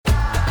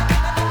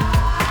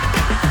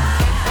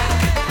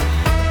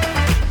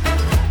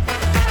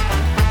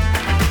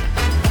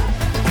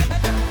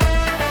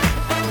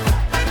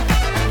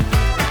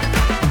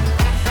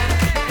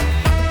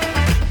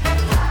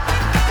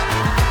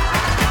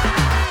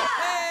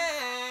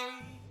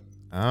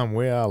And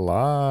we are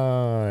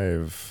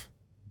live.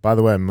 By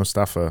the way,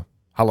 Mustafa,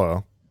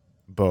 hello.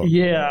 But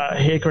Yeah.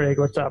 Hey, Craig.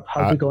 What's up?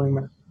 How's I, it going,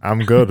 man? I'm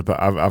good,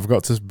 but I've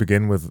got to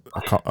begin with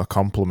a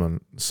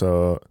compliment.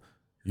 So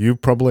you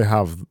probably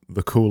have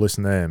the coolest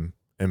name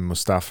in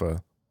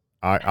Mustafa.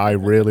 I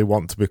really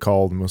want to be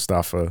called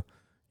Mustafa.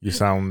 You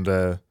sound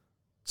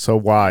so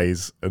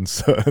wise and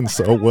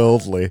so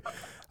worldly,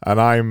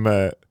 and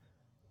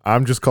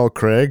I'm just called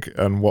Craig.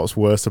 And what's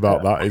worse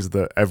about Yeah. that is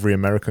that every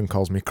American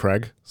calls me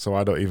Craig, so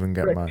Craig. I don't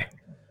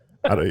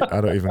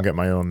even get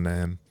my own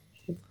name.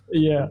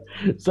 Yeah.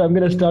 So I'm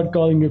gonna start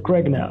calling you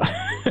Craig now.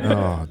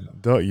 Oh,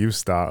 don't you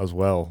start as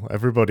well.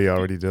 Everybody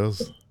already does.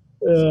 E-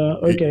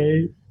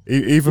 Okay.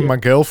 Even Yeah. my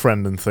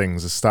girlfriend and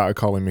things has started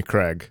calling me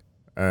Craig,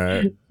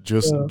 Uh,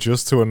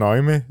 just to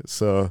annoy me.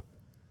 So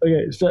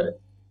okay. So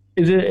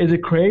is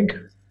it Craig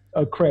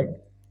or Craig?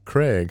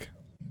 Craig,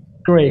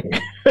 Craig.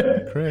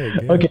 Craig,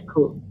 yeah, Okay.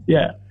 Cool.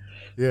 Yeah.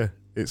 yeah.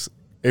 It's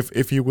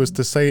if you was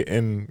to say it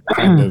in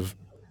kind of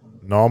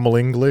normal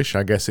English,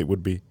 I guess it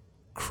would be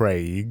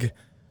Craig,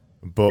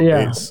 but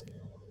Yeah. it's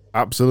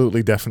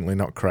absolutely definitely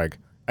not Craig.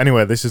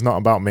 Anyway, this is not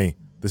about me.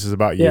 This is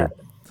about Yeah.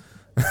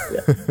 you.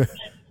 Yeah.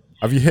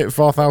 Have you hit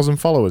 4,000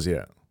 followers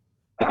yet?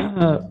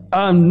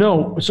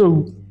 No.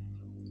 So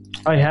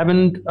I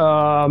haven't.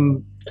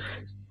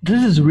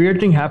 This is weird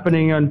thing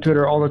happening on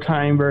Twitter all the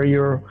time, where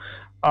your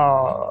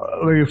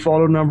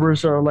follow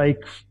numbers are like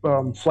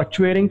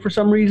fluctuating for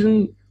some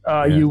reason.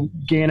 Yeah. You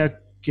gain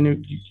you know,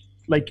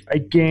 like I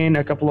gain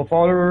a couple of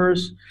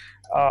followers,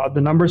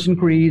 the numbers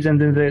increase, and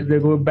then they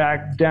go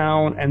back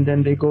down, and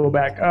then they go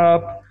back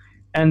up,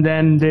 and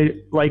then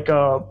they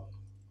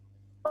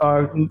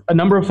uh, a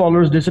number of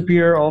followers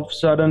disappear all of a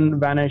sudden,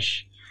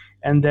 vanish,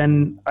 and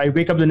then I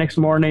wake up the next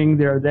morning,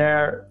 they're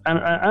there, and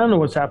I don't know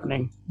what's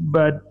happening,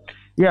 but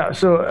yeah.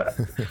 So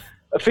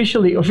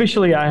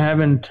officially, I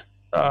haven't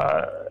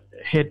uh,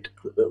 hit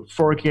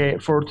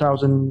 4K,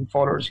 4,000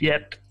 followers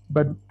yet,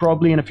 but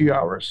probably in a few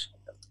hours.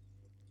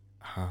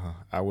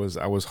 I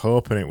was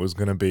hoping it was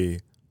gonna be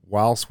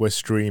whilst we're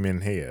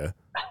streaming here,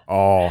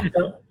 or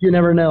You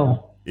never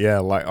know. yeah,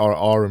 like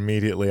or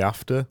immediately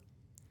after.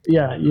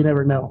 Yeah, you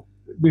never know.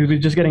 We're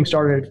just getting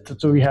started,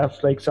 so we have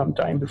like some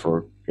time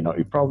before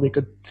you probably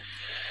could.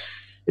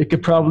 It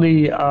could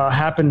probably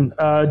happen.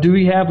 Do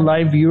we have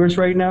live viewers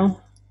right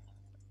now?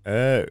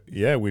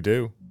 Yeah, we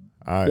do.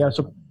 I Yeah.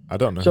 So I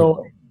don't know who.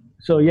 so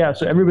so yeah.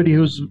 So everybody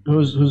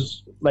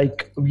who's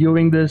like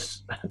viewing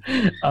this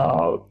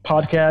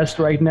podcast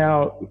right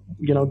now,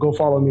 go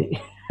follow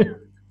me.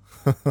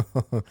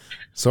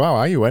 So how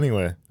are you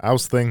anyway?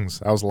 How's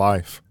things? How's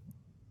life?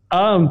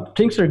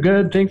 Things are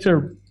good. Things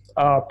are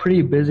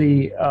pretty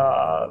busy.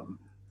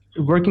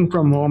 Working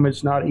from home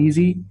is not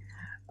easy.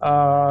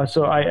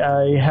 So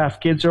I have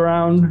kids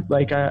around.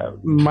 Like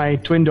my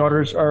twin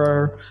daughters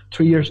are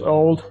 3 years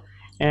old,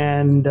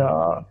 and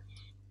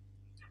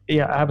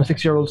yeah, I have a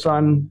 6 year old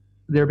son.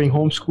 They're being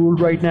homeschooled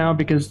right now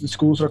because the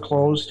schools are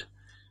closed.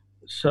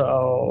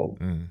 So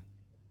Mm.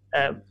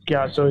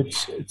 yeah, so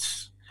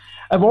it's.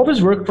 I've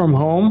always worked from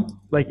home,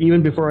 like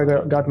even before I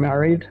got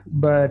married.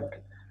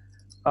 But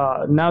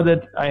now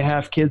that I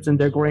have kids and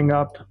they're growing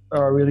up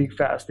really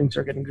fast, things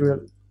are getting real,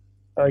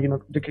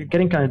 they're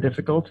getting kind of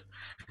difficult.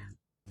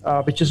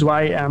 Which is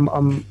why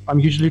I'm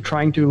usually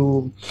trying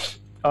to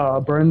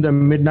burn the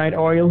midnight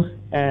oil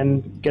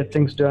and get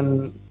things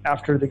done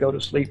after they go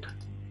to sleep.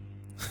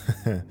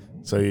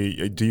 So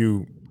do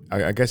you?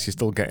 I guess you're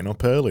still getting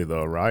up early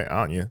though, right?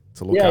 Aren't you?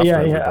 To look Yeah, after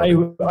yeah, yeah.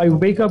 everybody. I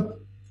wake up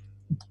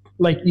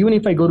like even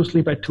if I go to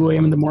sleep at 2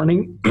 a.m. in the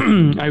morning,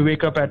 I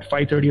wake up at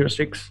 5:30 or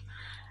 6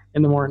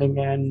 in the morning,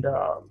 and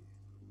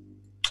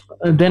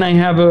then I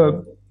have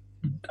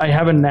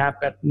a nap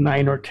at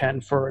 9 or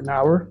 10 for an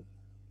hour.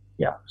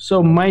 Yeah.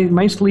 So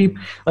my sleep,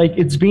 like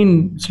it's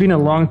been a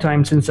long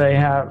time since I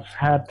have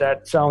had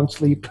that sound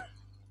sleep.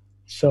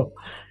 So,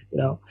 you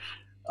know,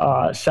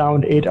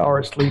 sound 8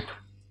 hour sleep.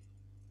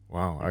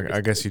 Wow.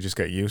 I guess you just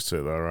get used to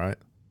it though, right?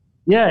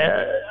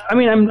 Yeah. I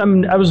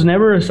mean, I was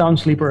never a sound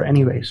sleeper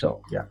anyway.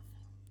 So yeah.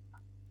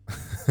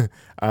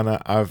 And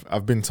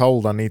I've been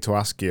told I need to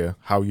ask you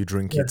how you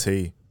drink your Yeah.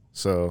 tea.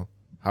 So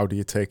how do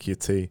you take your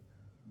tea?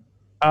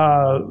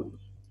 Uh,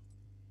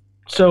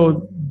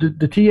 so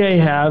the tea I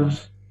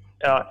have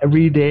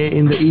every day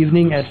in the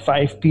evening at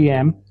 5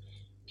 p.m.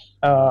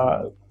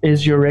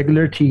 Is your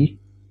regular tea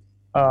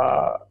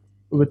uh,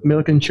 with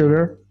milk and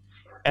sugar,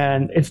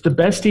 and it's the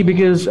best tea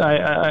because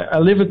I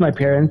live with my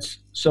parents,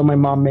 so my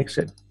mom makes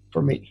it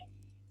for me.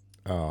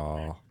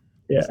 Oh,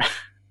 Yeah.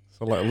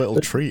 so like a little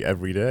So treat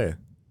every day.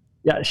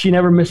 yeah, she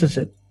never misses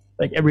it,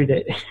 like every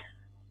day.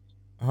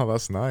 Oh,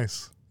 that's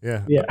nice.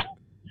 Yeah, Yeah.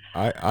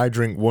 I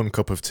drink one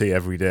cup of tea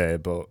every day,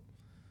 but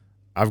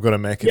I've got to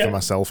make it for Yeah.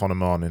 myself on a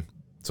morning,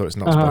 so it's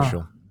not Uh,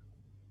 special.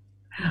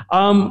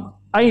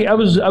 I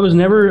was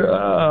never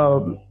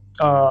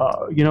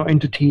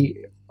into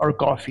tea or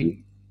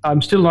coffee.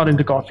 I'm still not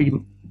into coffee,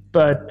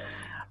 but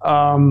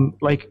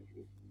like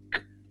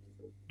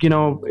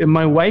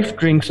my wife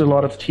drinks a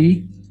lot of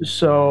tea,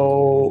 so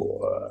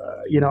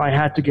I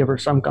had to give her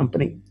some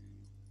company.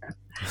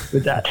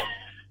 with that.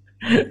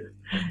 Yeah.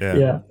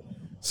 Yeah.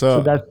 So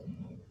So that.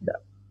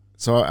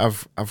 so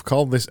I've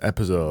called this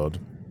episode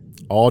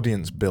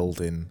audience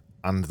building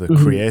and the Mhm.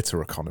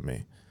 creator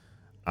economy.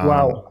 And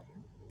Wow.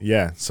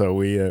 yeah, so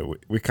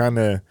we kind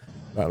of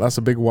that's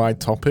a big wide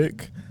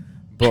topic,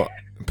 but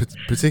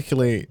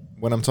particularly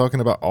when I'm talking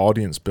about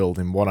audience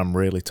building, what I'm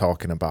really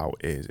talking about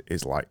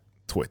is like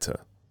Twitter,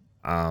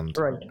 and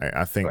Right.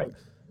 I think Right.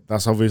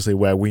 that's obviously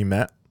where we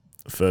met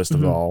first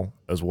of Hmm. all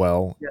as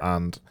well, Yeah.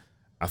 and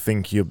I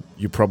think you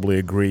probably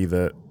agree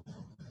that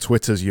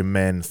Twitter's your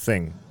main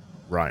thing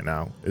right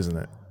now, isn't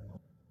it?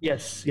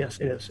 Yes. Yes.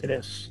 It is. It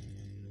is.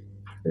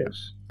 It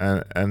is.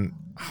 And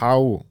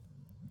how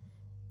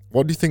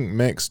what do you think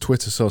makes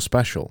Twitter so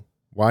special?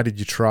 Why did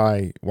you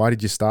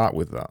start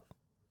with that?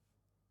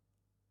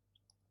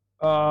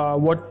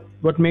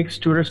 What makes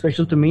Twitter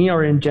special to me,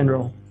 or in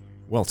general?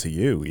 Well, to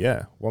you,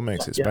 yeah. What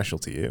makes it Yeah. special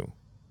to you?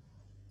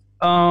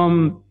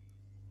 Um.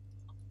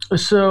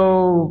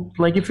 So,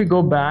 like, if we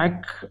go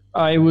back,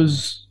 I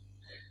was.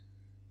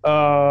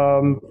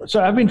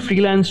 So I've been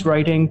freelance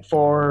writing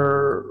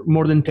for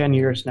more than 10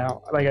 years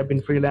now. Like, I've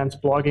been freelance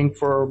blogging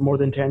for more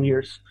than 10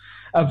 years.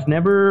 I've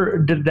never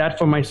did that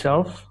for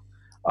myself.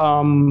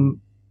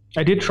 Um,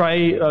 I did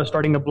try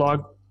starting a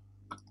blog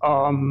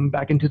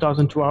back in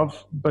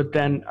 2012, but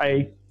then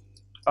I,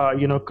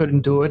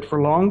 couldn't do it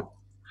for long.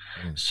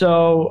 Mm.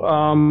 So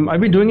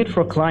I've been doing it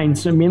for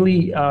clients, so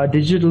mainly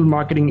digital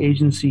marketing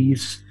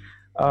agencies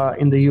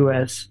in the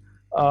US.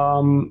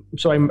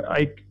 So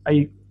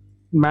I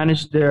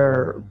manage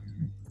their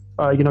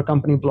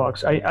company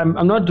blogs.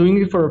 I'm not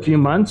doing it for a few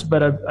months,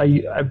 but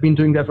I've been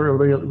doing that for a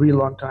really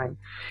long time.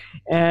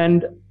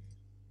 And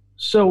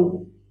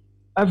so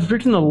I've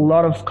written a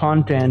lot of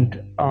content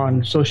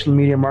on social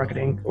media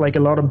marketing, like a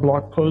lot of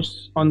blog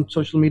posts on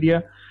social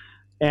media,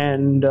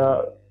 and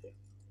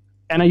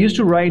I used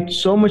to write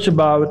so much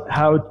about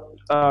how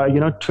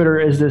Twitter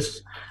is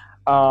this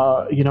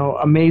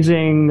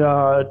amazing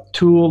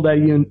tool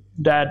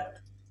that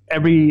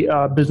every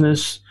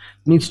business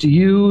needs to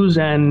use,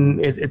 and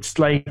it's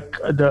like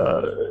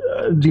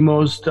the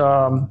most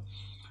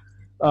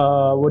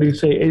what do you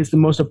say is the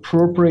most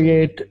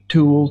appropriate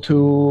tool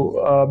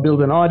to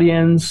build an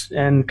audience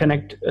and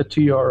connect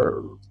to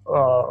your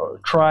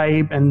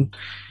tribe. And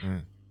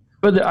Mm.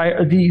 but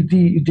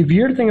the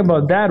weird thing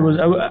about that was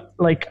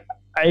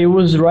I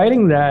was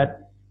writing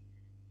that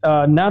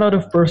not out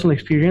of personal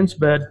experience,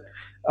 but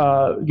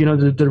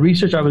the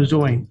research I was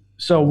doing.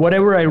 So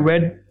whatever I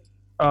read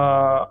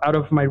out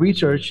of my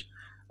research,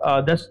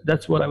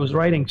 that's what I was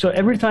writing. So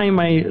every time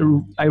I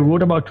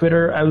wrote about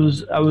Twitter, I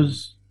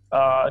was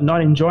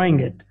not enjoying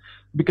it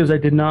because I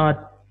did not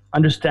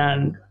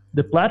understand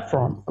the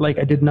platform. Like,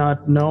 I did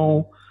not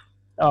know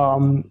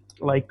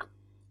like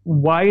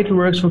why it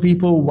works for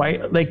people. Why,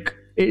 like,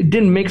 it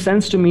didn't make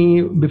sense to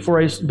me before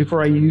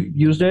I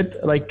used it.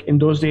 Like, in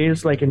those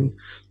days, like in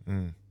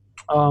Mm.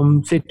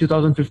 say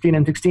 2015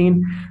 and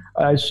 16.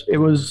 It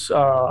was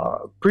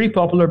pretty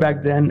popular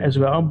back then as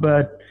well.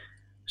 But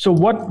so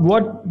what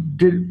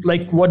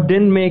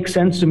didn't make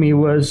sense to me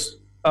was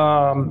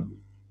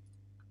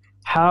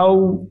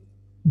how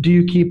do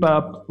you keep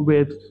up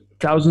with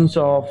thousands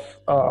of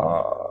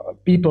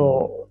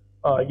people,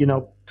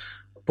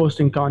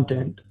 posting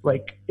content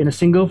like in a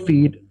single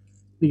feed?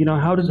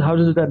 How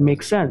does that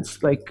make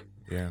sense? Like,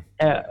 Yeah.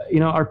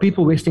 are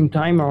people wasting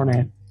time on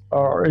it,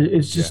 or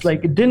it's just Yes. like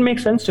it didn't make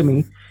sense to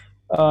me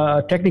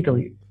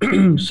technically.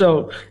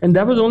 So, and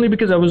that was only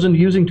because I wasn't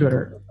using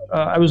Twitter.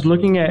 I was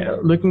looking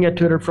at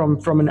Twitter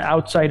from an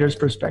outsider's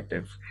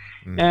perspective,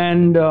 Mm.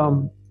 and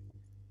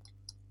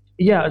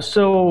yeah,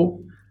 so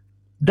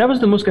that was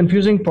the most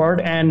confusing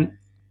part. And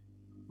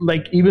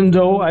like, even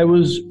though I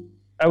was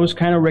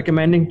kind of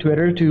recommending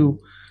Twitter to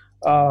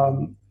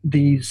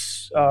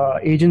these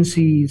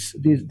agencies,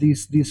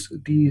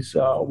 these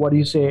what do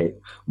you say,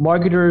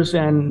 marketers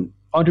and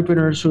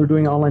entrepreneurs who are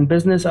doing online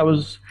business. I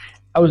was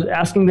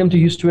asking them to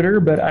use Twitter,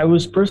 but I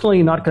was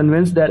personally not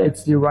convinced that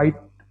it's the right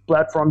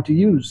platform to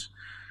use.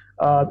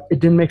 It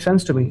didn't make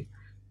sense to me.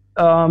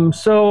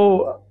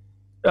 So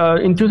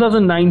in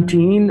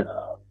 2019,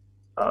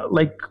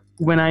 like,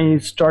 when I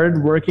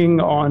started working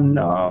on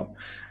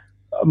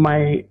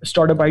my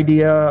startup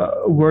idea,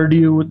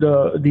 Wordu,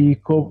 the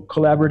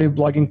collaborative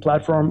blogging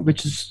platform,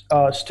 which is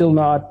still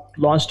not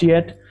launched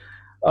yet.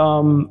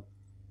 Um,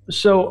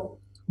 so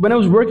when I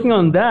was working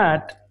on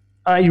that,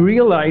 I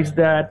realized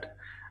that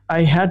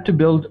I had to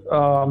build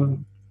a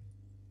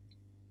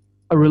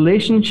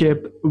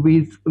relationship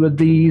with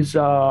these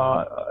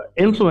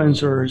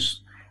influencers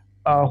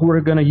who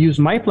are going to use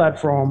my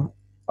platform,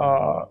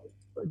 uh,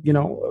 you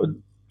know,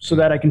 so Mm.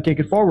 that I can take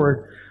it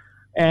forward.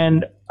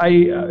 And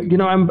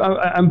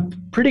I'm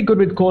pretty good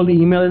with cold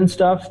email and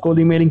stuff, cold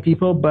emailing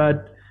people,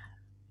 but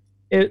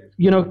it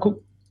you know co-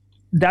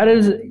 that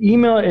is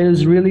email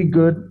is really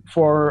good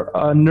for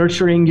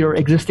nurturing your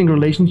existing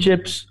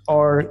relationships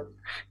or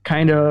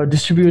kind of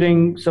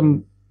distributing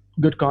some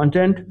good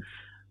content.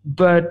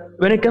 But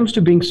when it comes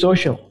to being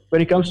social,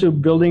 when it comes to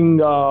building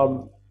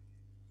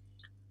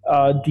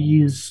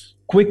these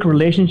quick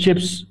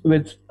relationships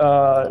with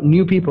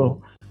new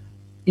people,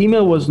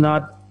 email was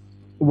not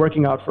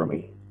working out for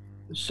me.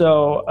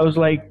 So I was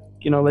like,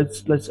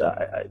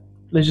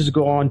 let's just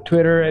go on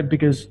Twitter,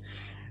 because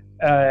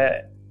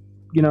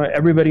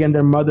everybody and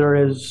their mother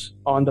is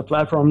on the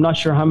platform. I'm not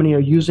sure how many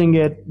are using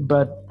it,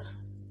 but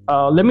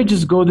let me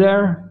just go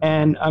there,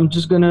 and I'm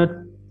just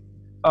gonna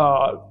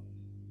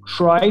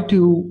try to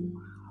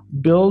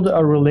build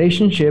a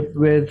relationship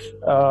with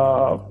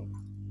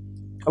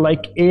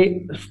like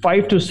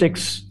 5 to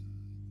 6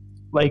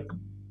 like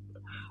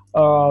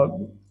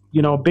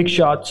big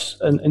shots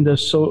in the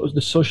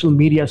social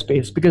media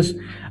space, because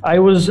I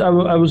was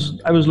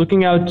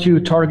looking out to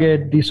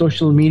target the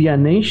social media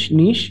niche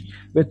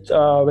with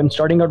when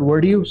starting out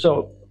Wordu.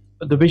 So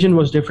the vision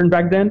was different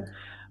back then.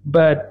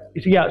 But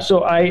yeah,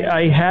 so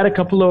I had a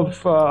couple of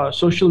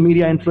social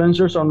media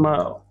influencers on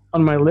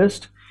my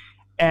list,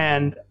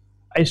 and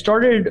I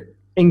started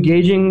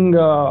engaging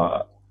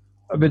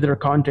with their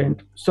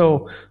content.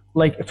 So,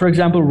 like for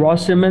example,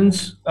 Ross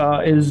Simmons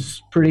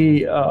is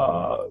pretty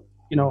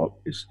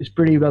is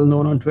pretty well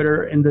known on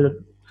Twitter in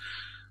the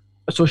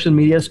social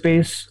media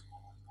space,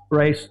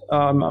 right?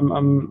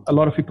 A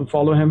lot of people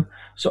follow him.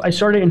 So I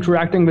started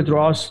interacting with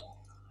Ross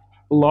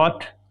a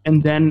lot,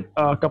 and then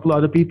a couple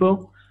other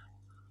people.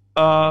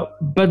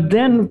 But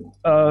then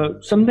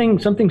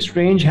something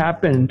strange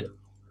happened.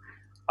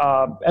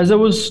 As I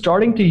was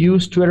starting to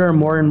use Twitter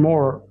more and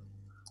more,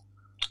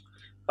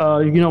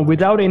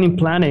 without any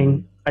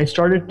planning, I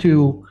started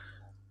to,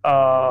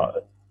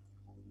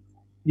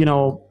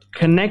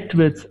 connect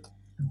with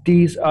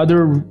these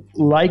other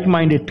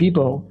like-minded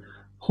people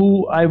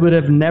who I would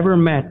have never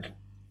met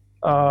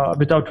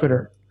without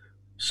Twitter.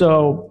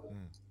 So,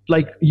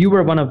 like, you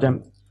were one of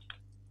them.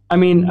 I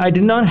mean, I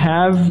did not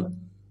have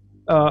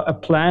a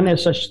plan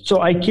as such.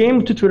 So I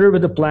came to Twitter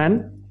with a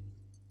plan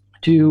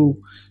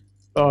to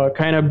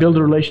kind of build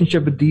a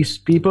relationship with these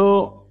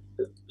people.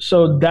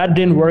 So that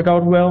didn't work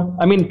out well.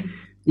 I mean,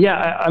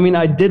 yeah,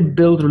 I did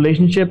build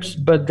relationships,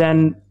 but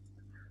then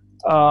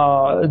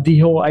the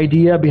whole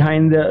idea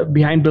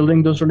behind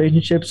building those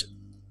relationships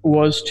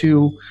was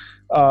to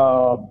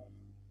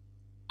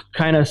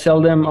kind of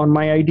sell them on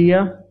my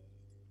idea.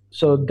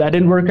 So that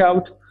didn't work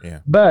out. Yeah.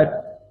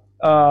 But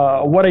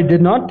what I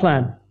did not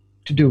plan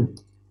to do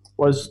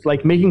was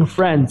like making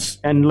friends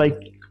and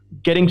like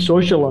getting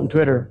social on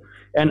Twitter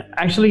and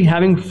actually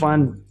having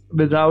fun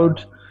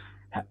without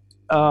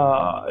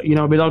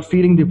without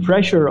feeling the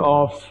pressure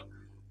of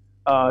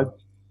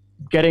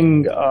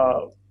getting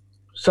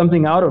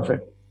something out of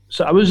it.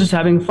 So I was just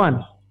having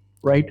fun,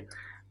 right?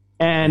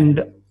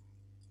 And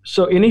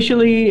so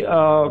initially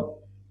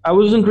I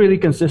wasn't really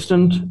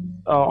consistent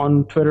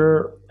on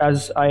Twitter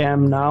as I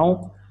am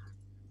now,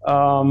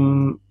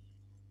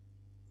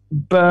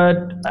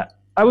 but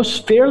I was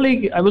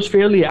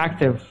fairly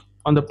active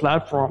on the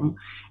platform,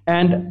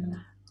 and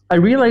I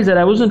realized that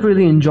I wasn't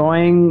really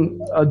enjoying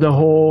the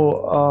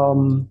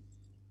whole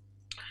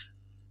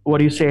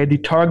the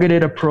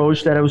targeted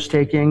approach that I was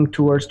taking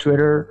towards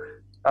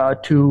Twitter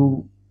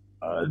to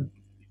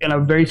in a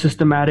very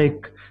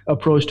systematic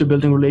approach to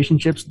building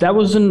relationships. That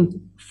wasn't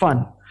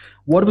fun.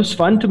 What was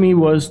fun to me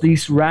was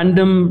these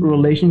random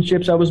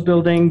relationships I was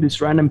building,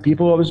 these random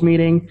people I was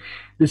meeting,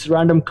 these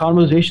random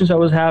conversations I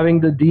was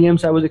having, the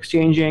DMs I was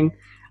exchanging.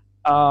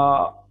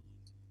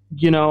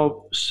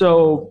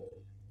 So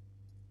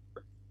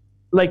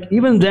like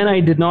even then I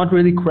did not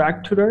really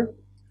crack Twitter,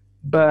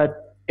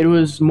 but it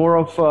was more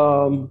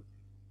of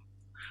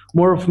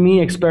me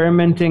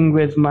experimenting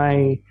with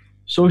my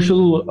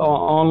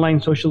online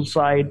social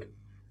side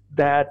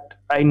that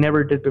I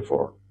never did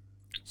before.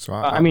 So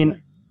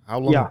how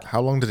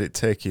long did it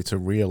take you to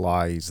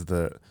realize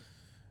that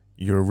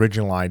your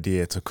original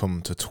idea to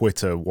come to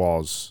Twitter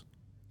was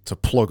to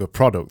plug a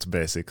product,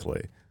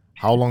 basically?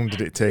 How long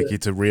did it take you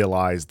to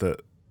realize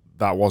that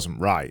wasn't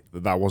right,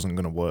 that wasn't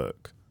going to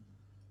work?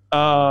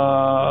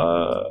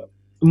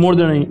 More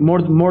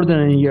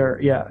than a year.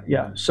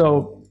 Yeah.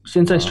 So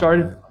since I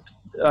started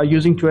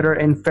using Twitter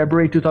in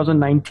February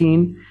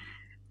 2019,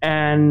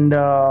 and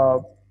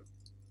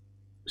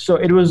so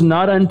it was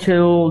not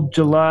until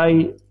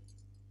July,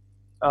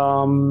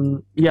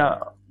 not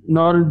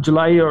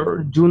July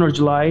or June or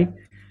July,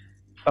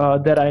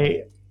 that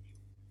I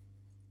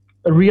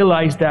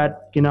realized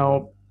that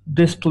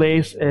this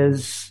place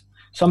is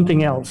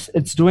something else.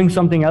 It's doing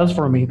something else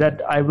for me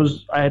that I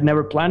had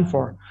never planned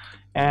for,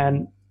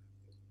 and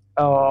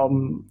I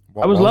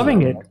was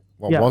loving it.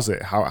 What was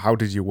it? How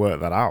did you work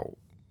that out?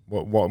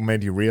 What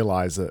made you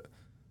realize that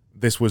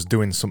this was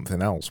doing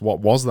something else?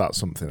 What was that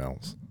something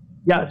else?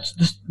 Yeah,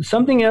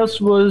 something else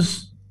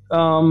was.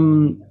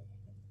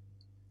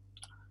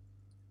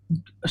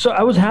 So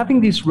I was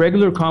having these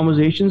regular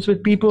conversations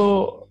with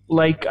people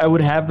like I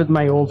would have with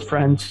my old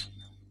friends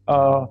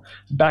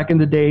back in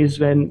the days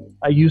when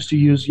I used to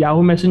use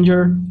Yahoo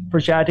Messenger for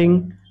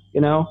chatting,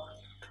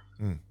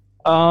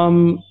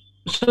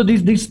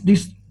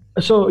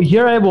 So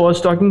here I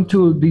was talking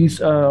to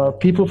these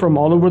people from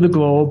all over the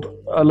globe,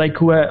 like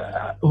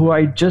who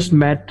I just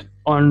met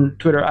on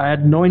Twitter. I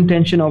had no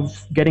intention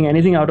of getting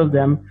anything out of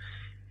them.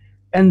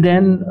 And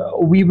then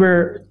we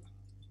were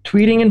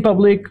tweeting in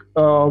public.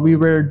 We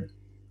were,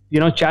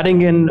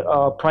 chatting in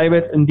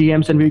private in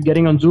DMs, and we were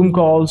getting on Zoom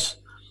calls.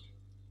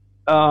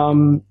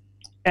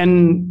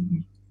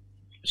 And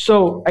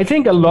so I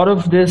think a lot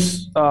of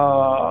this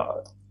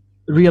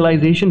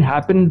realization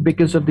happened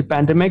because of the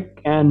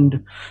pandemic,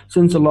 and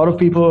since a lot of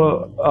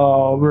people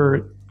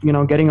were,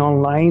 getting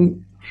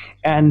online,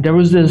 and there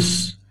was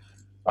this,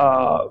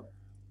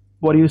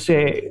 what do you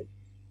say?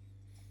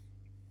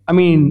 I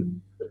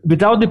mean,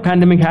 without the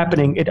pandemic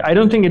happening, I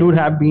don't think it would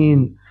have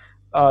been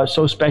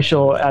so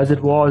special as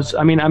it was.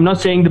 I mean, I'm not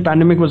saying the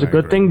pandemic was a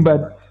good thing,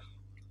 but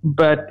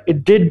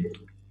it did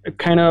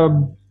kind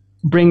of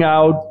bring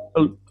out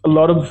a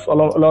lot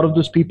of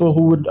those people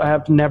who would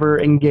have never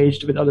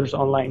engaged with others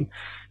online.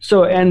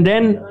 So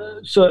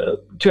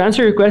to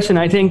answer your question,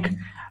 I think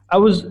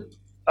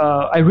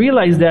I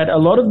realized that a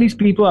lot of these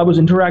people I was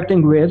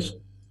interacting with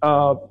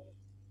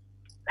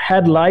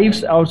had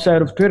lives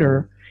outside of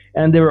Twitter,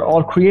 and they were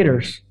all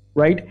creators,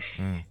 right?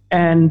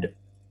 And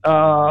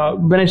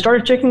when I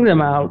started checking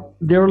them out,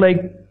 they were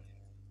like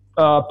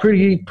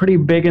pretty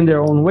big in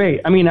their own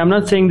way. I mean, I'm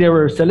not saying they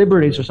were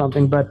celebrities or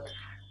something, but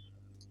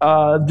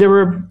they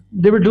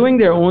were doing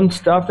their own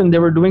stuff, and they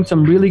were doing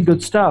some really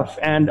good stuff.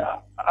 And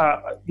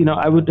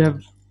I would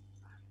have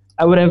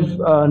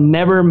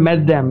never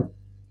met them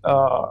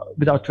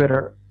without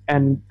Twitter.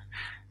 And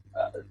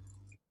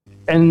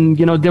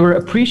they were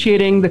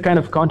appreciating the kind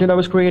of content I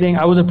was creating.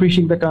 I was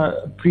appreciating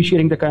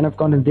the kind of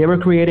content they were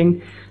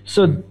creating.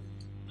 So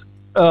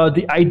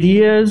the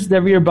ideas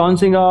that we were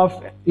bouncing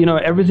off,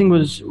 everything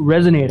was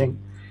resonating,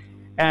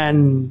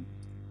 and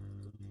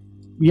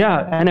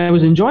and I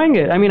was enjoying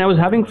it. I mean, I was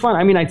having fun.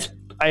 I mean,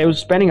 I was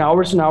spending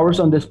hours and hours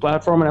on this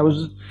platform, and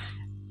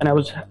I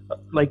was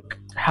like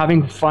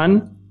having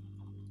fun,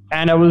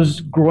 and I was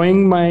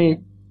growing my.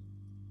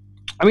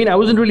 I mean, I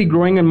wasn't really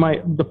growing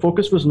the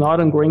focus was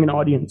not on growing an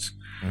audience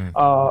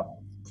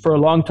for a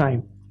long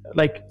time.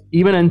 Like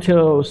even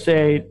until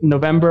say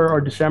November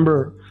or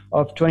December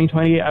of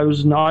 2020, I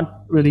was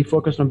not really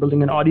focused on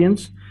building an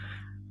audience,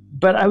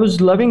 but I was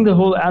loving the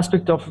whole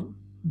aspect of,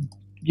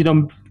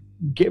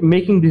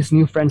 making these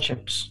new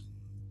friendships.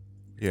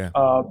 Yeah.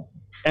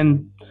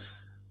 And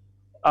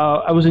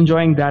I was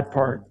enjoying that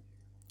part.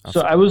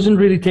 So I wasn't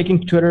really looking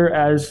at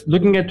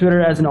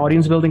Twitter as an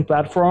audience building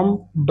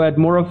platform, but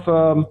more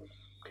of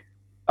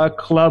a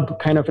club,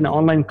 kind of an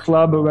online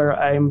club where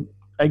I'm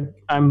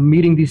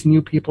meeting these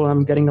new people and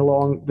I'm getting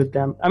along with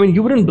them. I mean,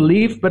 you wouldn't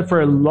believe, but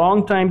for a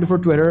long time before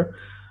Twitter,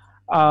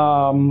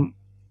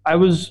 I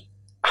was,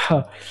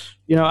 I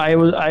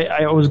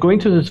was going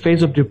through this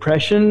phase of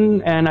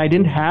depression, and I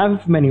didn't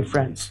have many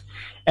friends,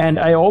 and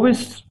I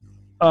always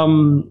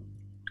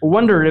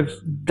wondered if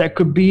that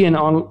could be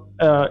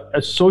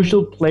a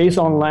social place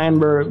online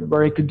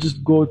where I could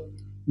just go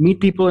meet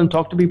people and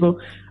talk to people.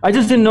 I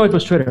just didn't know it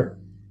was Twitter.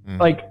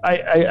 Like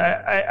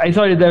I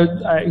thought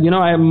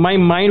that my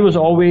mind was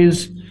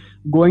always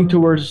going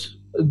towards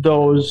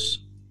those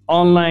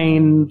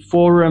online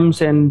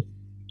forums and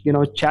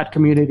chat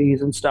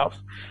communities and stuff,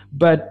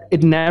 but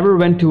it never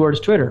went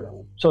towards Twitter.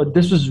 So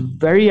this was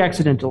very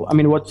accidental. I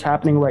mean, what's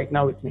happening right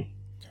now with me?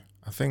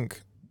 I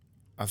think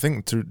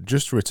to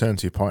just return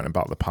to your point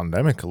about the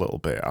pandemic a little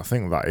bit, I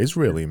think that is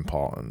really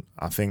important.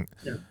 I think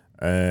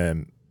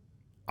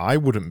I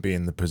wouldn't be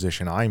in the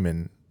position I'm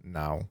in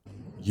now,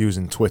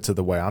 using Twitter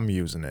the way I'm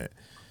using it,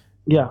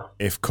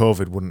 if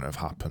COVID wouldn't have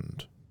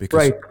happened.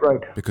 Because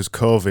because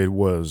COVID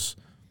was,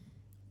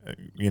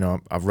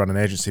 I've run an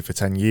agency for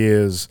 10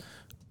 years,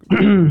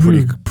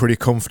 pretty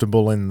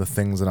comfortable in the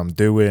things that I'm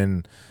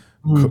doing.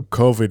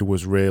 COVID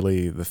was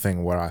really the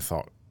thing where I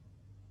thought,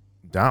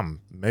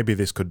 damn, maybe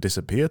this could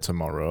disappear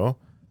tomorrow,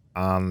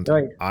 and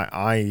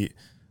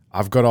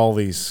I've got all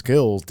these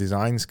skills,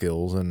 design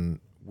skills, and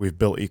we've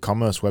built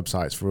e-commerce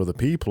websites for other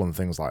people and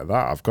things like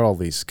that. I've got all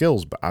these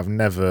skills, but I've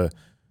never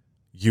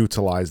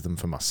utilized them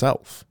for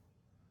myself.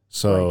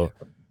 So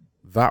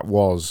that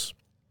was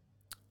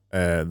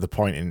the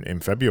point in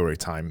February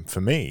time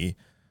for me,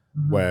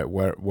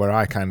 where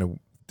I kind of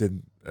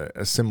did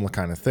a similar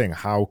kind of thing.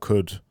 How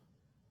could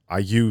I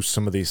use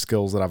some of these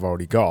skills that I've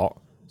already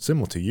got,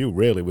 similar to you,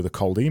 really, with the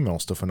cold email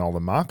stuff and all the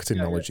marketing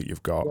knowledge that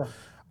you've got?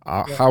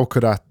 How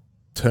could I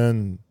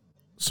turn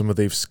some of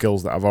these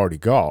skills that I've already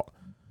got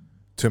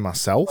to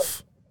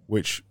myself,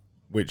 which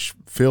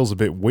feels a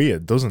bit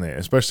weird, doesn't it?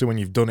 Especially when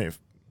you've done it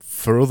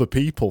for other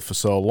people for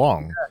so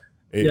long.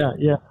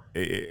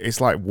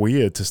 It's like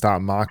weird to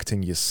start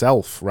marketing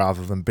yourself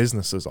rather than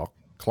businesses or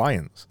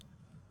clients.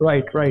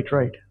 Right.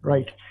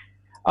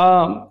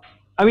 I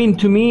mean,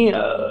 to me,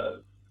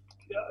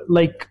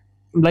 like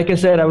I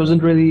said, I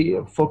wasn't really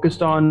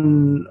focused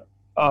on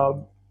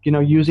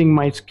using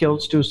my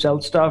skills to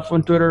sell stuff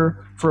on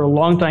Twitter for a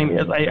long time.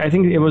 I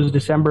think it was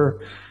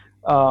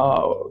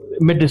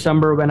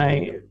mid-December when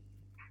I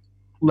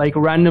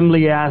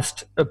randomly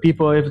asked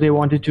people if they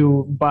wanted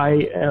to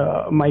buy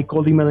my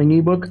cold emailing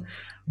ebook.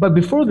 But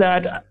before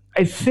that,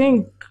 I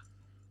think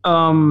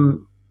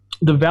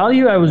the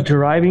value I was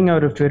deriving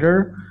out of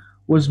Twitter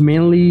was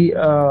mainly,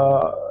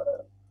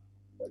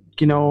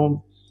 you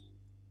know,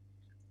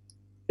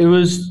 it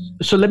was.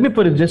 So let me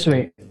put it this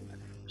way.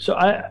 So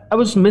I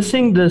was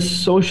missing this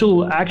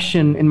social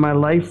action in my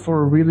life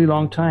for a really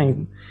long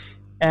time,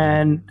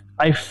 and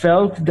I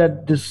felt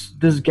that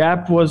this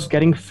gap was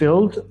getting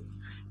filled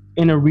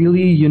in a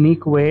really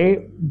unique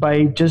way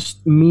by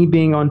just me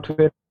being on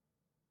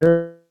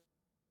Twitter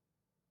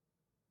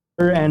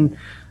and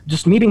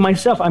just me being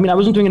myself. I mean, I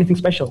wasn't doing anything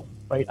special,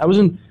 right? I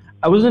wasn't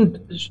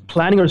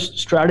planning or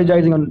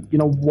strategizing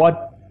on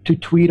what to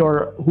tweet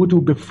or who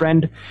to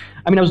befriend.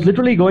 I mean, I was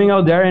literally going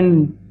out there,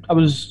 and I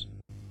was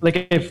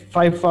like, if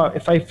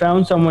I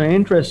found someone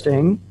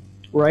interesting,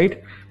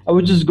 right, I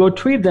would just go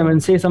tweet them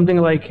and say something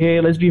like, "Hey,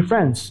 let's be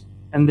friends,"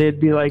 and they'd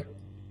be like,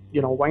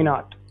 why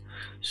not?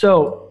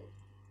 So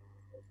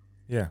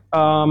Yeah.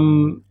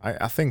 um,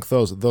 I think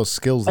those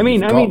skills that I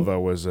mean, you've I got mean,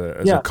 though as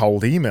a yeah,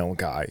 cold email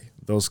guy,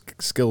 those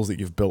skills that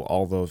you've built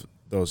all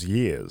those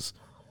years,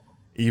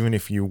 even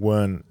if you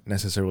weren't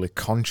necessarily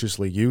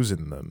consciously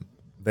using them,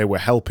 they were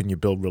helping you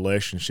build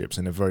relationships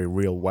in a very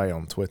real way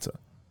on Twitter.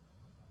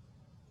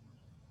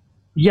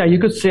 yeah, you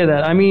could say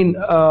that. I mean,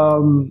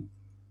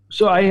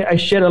 so I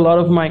shed a lot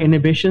of my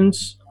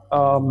inhibitions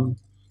when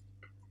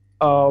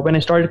I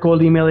started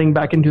cold emailing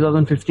back in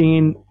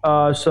 2015.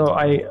 So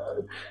I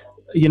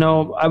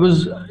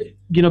was,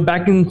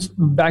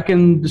 back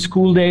in the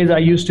school days, I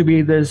used to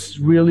be this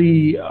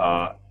really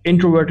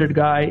introverted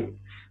guy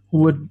who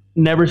would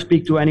never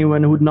speak to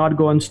anyone, who would not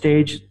go on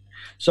stage.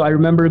 So I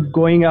remember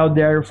going out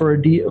there for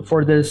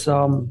this.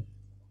 Um,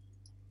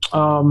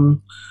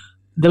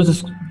 there was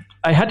this.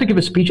 I had to give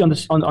a speech on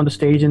the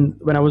stage, and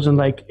when I was in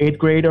like eighth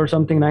grade or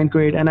something, ninth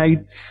grade, and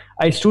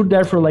I stood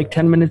there for like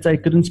 10 minutes. I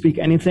couldn't speak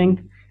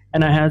anything,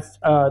 and I had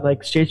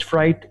like stage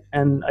fright,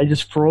 and I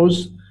just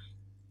froze.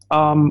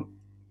 Um,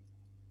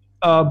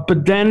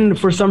 but then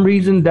for some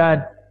reason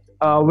that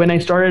when I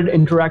started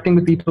interacting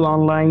with people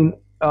online,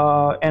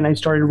 and I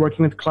started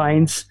working with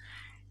clients,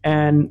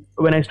 and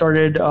when I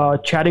started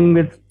chatting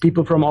with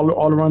people from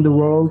all around the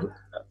world,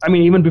 I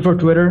mean, even before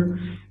Twitter,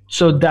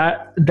 so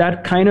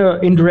that kind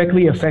of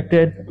indirectly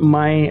affected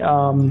my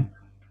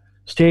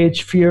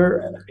stage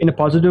fear in a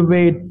positive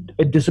way.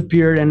 It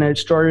disappeared, and I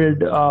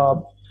started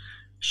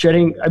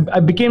shedding. I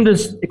became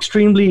this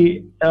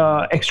extremely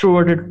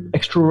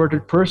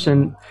extroverted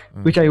person,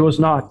 which I was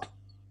not.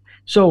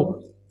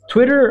 So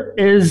Twitter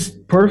is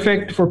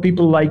perfect for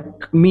people like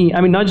me.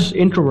 I mean, not just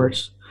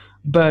introverts,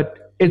 but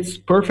it's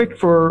perfect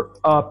for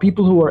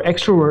people who are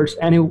extroverts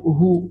and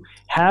who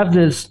have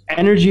this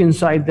energy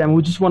inside them,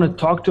 who just want to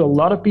talk to a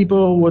lot of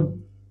people,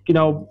 you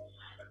know,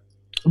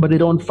 but they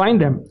don't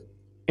find them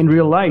in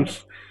real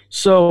life.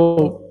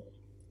 So,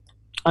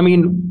 I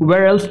mean,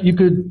 where else you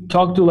could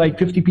talk to like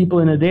 50 people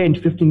in a day and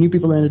 50 new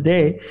people in a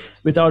day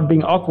without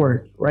being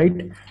awkward,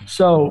 right?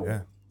 So,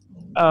 Yeah.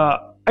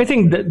 I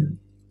think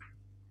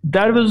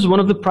that was one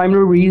of the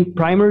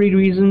primary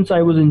reasons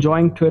I was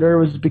enjoying Twitter,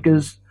 was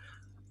because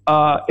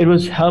it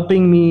was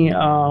helping me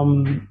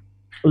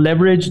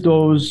leverage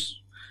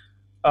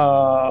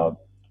uh,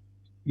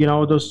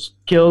 those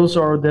skills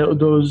or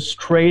those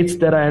traits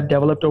that I had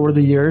developed over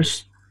the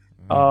years.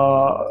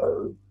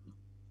 Uh,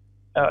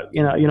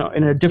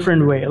 in a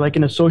different way, like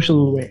in a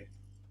social way.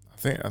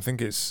 I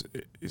think it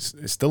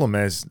still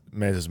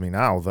amazes me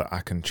now that I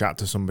can chat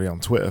to somebody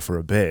on Twitter for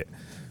a bit,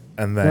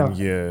 and then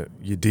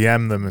you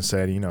DM them and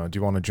say, do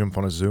you want to jump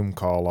on a Zoom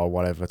call or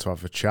whatever to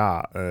have a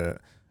chat?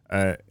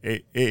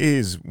 It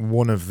is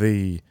one of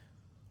the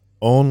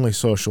only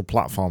social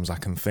platforms I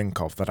can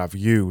think of that I've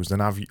used,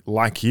 and I've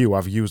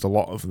used a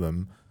lot of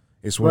them.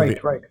 It's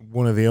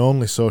one of the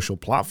only social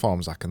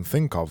platforms I can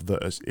think of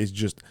that is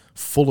just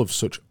full of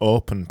such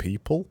open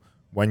people.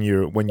 When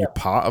you're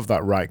part of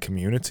that right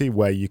community,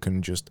 where you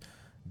can just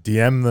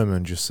DM them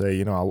and just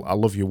say, I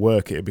love your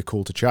work, it'd be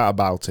cool to chat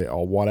about it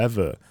or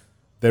whatever.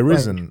 There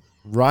isn't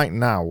right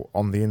now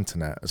on the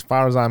internet, as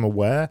far as I'm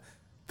aware,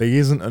 there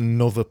isn't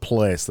another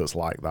place that's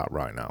like that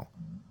right now.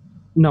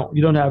 No,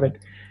 you don't have it.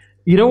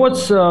 You know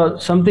what's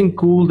something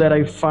cool that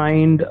I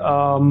find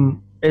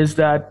is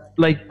that,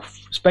 like,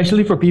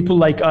 especially for people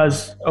like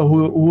us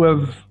who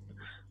have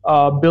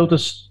built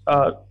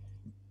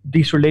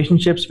these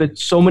relationships with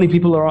so many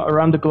people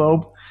around the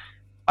globe.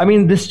 I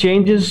mean, this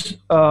changes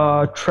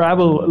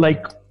travel.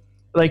 Like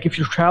if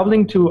you're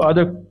traveling to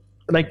other,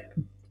 like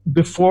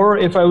before,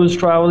 if I was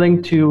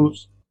traveling to,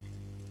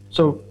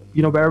 so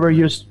wherever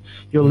you're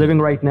living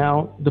right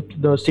now,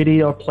 the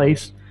city or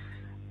place,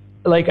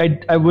 like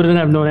I wouldn't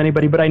have known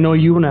anybody, but I know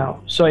you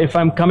now. So if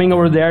I'm coming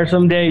over there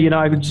someday,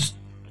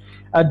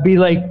 I'd be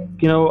like,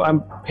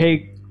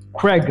 hey,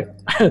 Craig,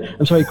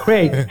 I'm sorry,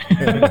 Craig,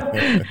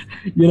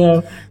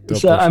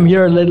 so I'm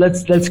here.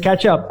 Let's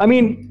catch up. I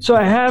mean, so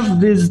I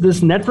have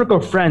this network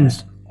of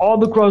friends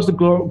all across the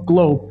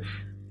globe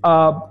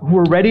who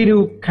are ready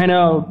to kind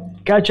of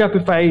catch up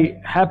if I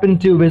happen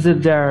to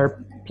visit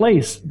their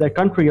place, their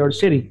country or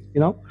city.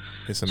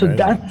 It's so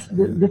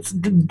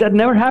that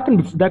never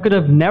happened. That could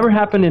have never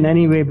happened in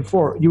any way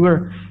before. You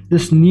were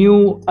this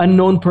new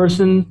unknown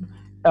person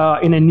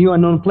in a new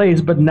unknown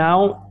place. But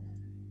now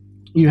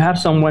you have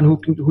someone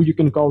who you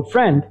can call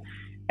friend,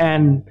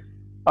 and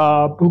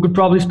who could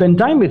probably spend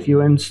time with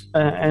you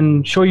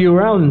and show you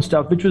around and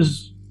stuff, which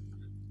was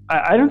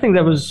I don't think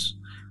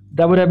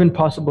that would have been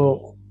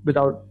possible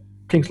without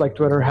things like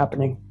Twitter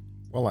happening.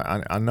 Well,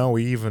 I know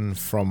even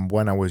from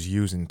when I was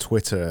using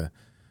Twitter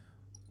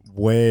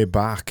way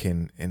back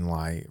in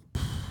like,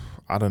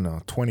 I don't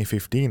know,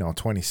 2015 or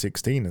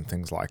 2016 and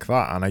things like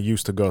that, and I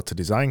used to go to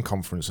design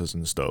conferences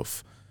and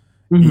stuff.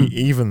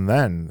 Even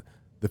then,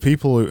 the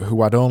people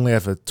who I'd only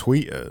ever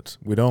tweeted,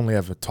 we'd only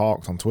ever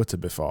talked on Twitter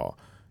before,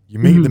 you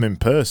meet them in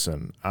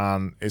person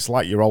and it's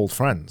like you're old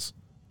friends.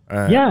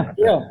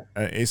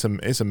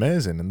 It's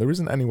amazing, and there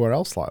isn't anywhere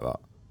else like that.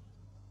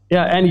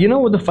 Yeah, and you know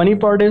what the funny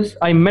part is?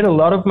 I met a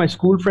lot of my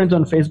school friends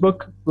on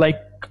Facebook. Like,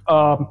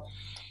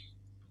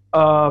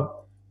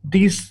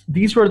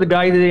 these were the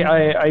guys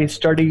I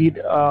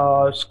studied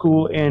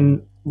school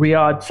in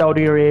Riyadh,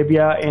 Saudi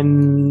Arabia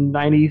in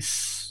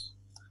 90s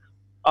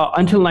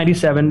until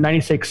 97,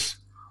 96.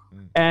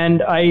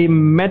 And I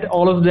met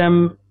all of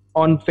them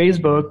on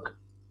Facebook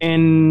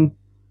in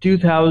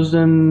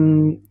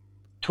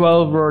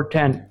 2012 or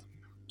 10,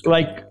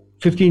 like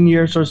 15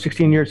 years or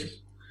 16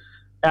 years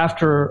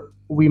after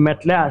we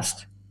met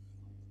last.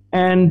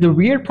 And the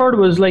weird part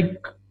was,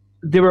 like,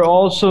 they were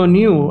all so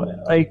new,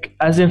 like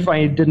as if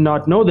I did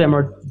not know them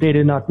or they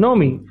did not know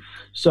me.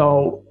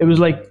 So it was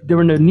like they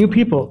were new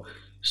people.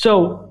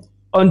 So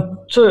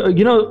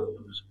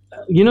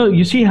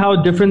you see how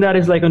different that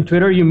is. Like on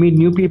Twitter, you meet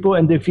new people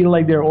and they feel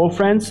like they're old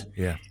friends.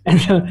 Yeah.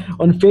 And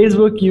on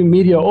Facebook, you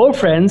meet your old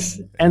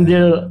friends and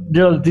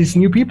they're these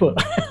new people.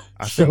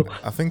 I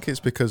think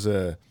it's because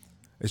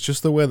it's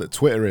just the way that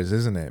Twitter is,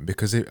 isn't it?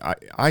 Because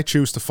I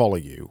choose to follow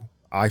you.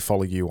 I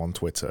follow you on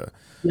Twitter.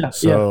 Yeah.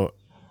 So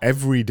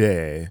every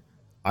day,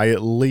 I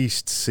at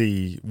least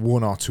see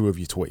one or two of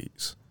your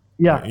tweets.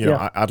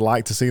 Yeah. I'd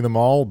like to see them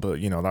all,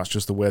 but that's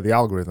just the way the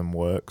algorithm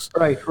works.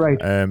 Right.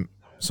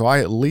 So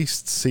I at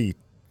least see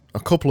a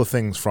couple of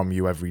things from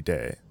you every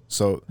day.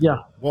 So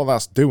what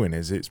that's doing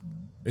is it's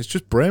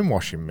just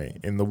brainwashing me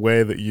in the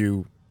way that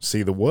you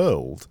see the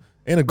world,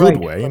 in a good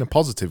way, in a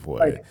positive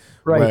way.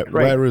 Right.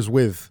 Whereas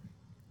with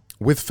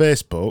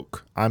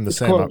Facebook, I'm the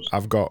same. Closed.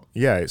 I've got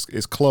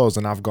it's closed,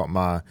 and I've got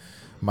my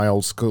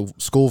old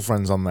school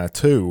friends on there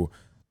too.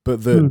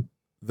 But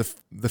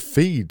the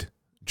feed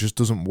just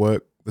doesn't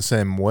work the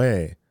same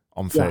way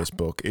on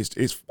Facebook.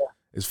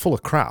 It's full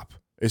of crap.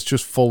 It's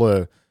just full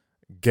of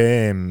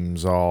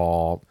games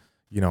or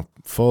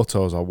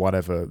photos or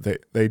whatever.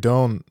 They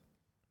don't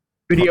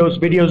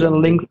videos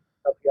and links.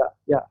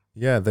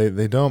 Yeah,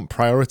 they don't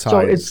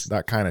prioritize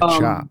that kind of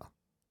chat.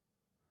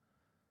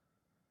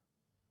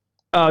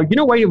 You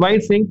know why I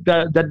think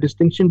that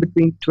distinction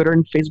between Twitter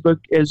and Facebook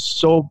is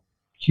so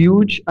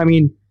huge? I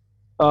mean,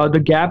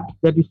 the gap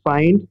that we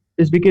find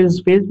is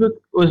because Facebook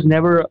was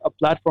never a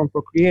platform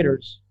for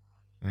creators.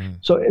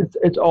 So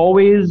it's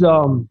always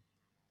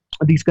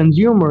these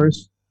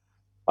consumers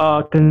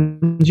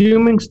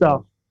consuming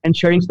stuff and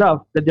sharing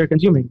stuff that they're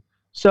consuming.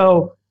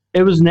 So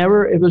it was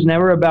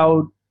never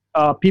about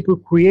people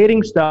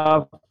creating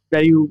stuff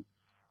that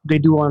they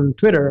do on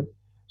Twitter.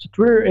 So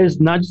Twitter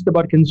is not just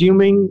about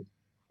consuming;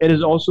 it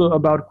is also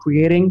about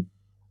creating.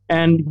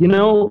 And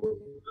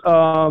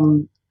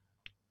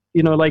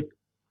like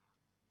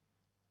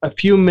a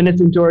few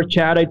minutes into our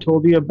chat, I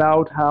told you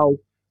about how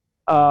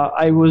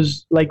I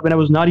was like, when I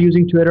was not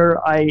using Twitter,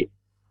 I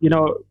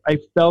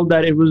felt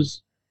that it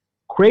was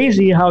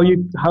crazy how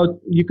you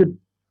could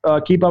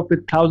keep up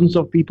with thousands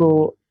of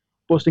people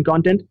posting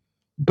content.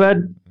 But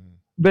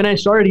when I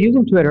started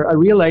using Twitter, I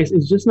realized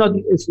it's not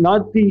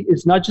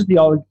just the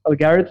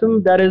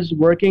algorithm that is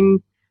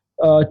working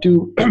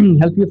to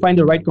help you find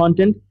the right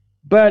content,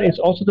 but it's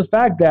also the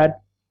fact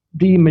that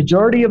the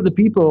majority of the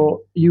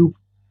people you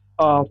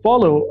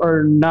follow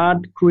are not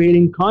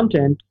creating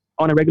content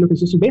on a regular,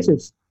 consistent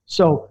basis.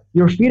 So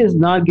your feed is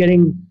not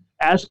getting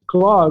as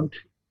clogged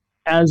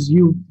as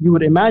you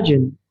would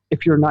imagine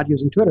if you're not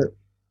using Twitter,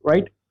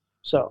 right?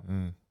 So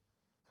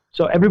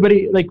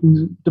everybody, like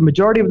the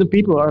majority of the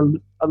people are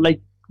like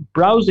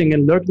browsing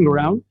and lurking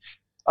around.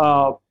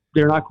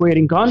 They're not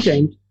creating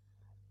content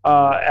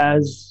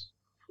as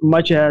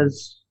much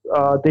as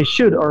they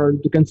should, or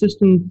the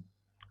consistent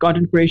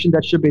content creation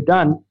that should be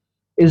done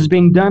is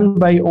being done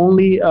by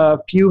only a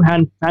few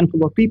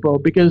handful of people,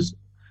 because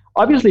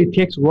obviously it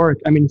takes work.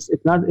 I mean,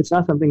 it's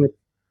not something that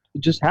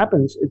it just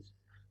happens. It's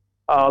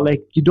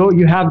like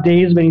you have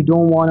days when you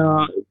don't want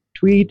to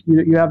tweet.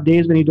 You have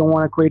days when you don't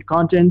want to create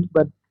content.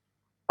 But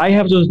I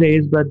have those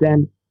days. But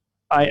then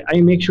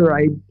I make sure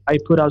I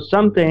put out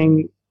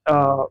something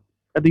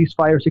at least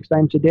 5 or 6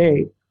 times a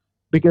day,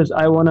 because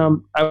I wanna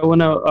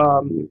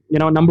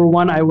number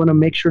one, I wanna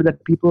make sure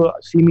that people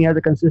see me as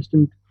a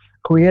consistent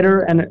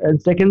creator,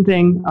 and second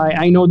thing,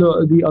 I know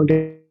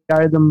the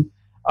algorithm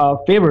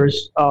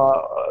favors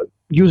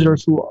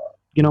users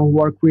who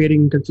are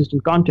creating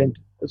consistent content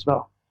as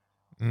well.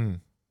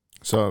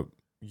 So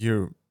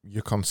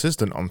you're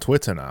consistent on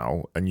Twitter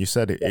now, and you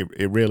said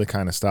it really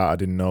kind of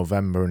started in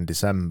November and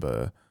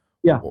December.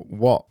 Yeah.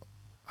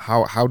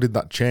 How did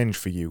that change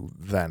for you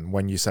then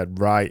when you said,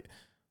 right,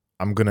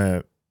 I'm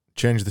gonna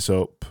change this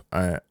up.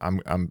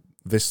 I'm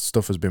this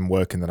stuff has been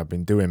working that I've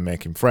been doing,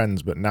 making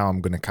friends, but now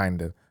I'm gonna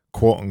kind of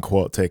quote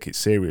unquote take it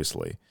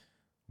seriously.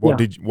 What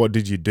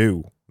did you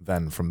do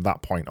then from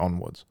that point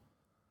onwards?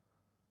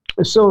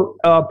 So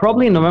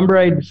probably in November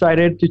I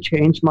decided to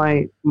change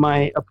my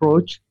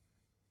approach,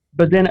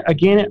 but then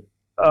again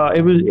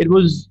it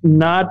was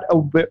not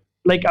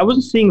like I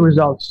wasn't seeing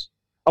results.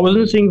 I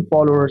wasn't seeing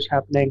followers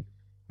happening.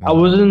 I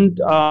wasn't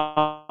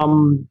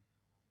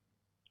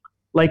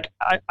like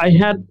I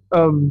had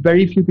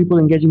very few people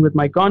engaging with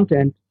my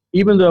content,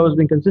 even though I was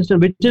being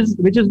consistent, which is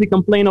the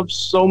complaint of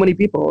so many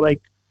people.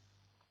 Like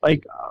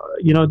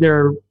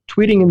they're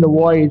tweeting in the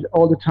void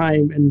all the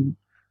time and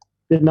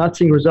they're not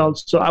seeing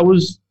results. So I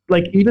was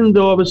like, even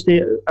though I was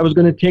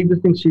going to take this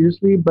thing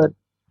seriously, but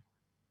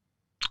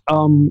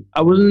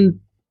I wasn't.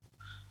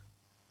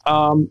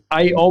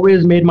 I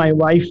always made my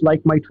wife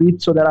like my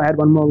tweets so that I had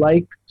one more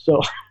like.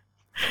 So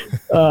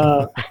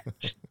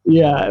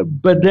yeah.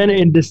 But then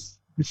in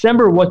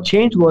December, what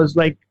changed was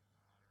like,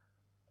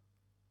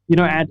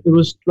 it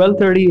was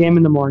 12:30 a.m.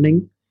 in the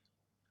morning.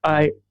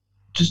 I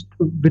just,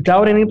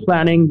 without any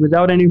planning,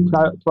 without any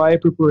prior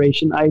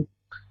preparation, I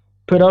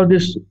put out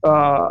this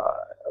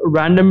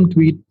random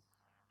tweet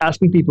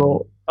asking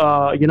people,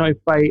 if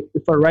I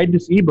write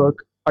this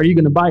ebook, are you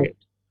going to buy it?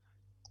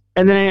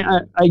 And then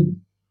I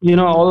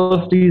all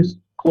of these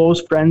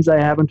close friends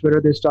I have on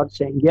Twitter, they start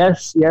saying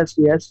yes, yes,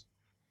 yes.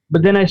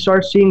 But then I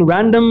start seeing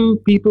random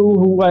people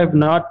who I have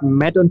not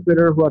met on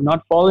Twitter, who are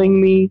not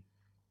following me,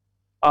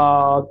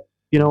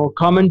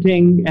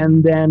 commenting,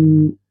 and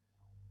then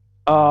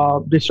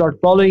they start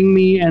following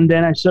me, and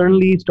then I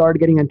suddenly start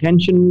getting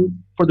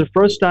attention for the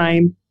first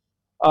time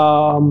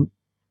from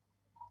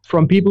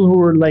people who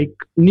were like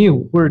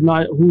new, who are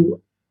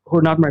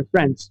not my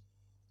friends.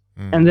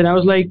 And then I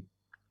was like,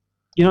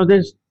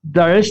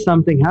 there is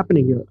something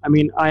happening here. I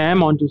mean, I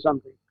am onto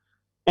something.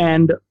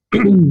 And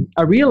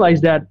I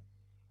realized that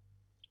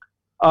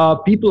a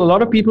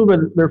lot of people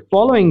were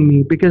following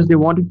me because they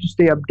wanted to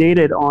stay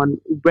updated on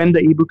when the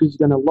ebook is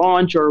going to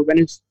launch, or when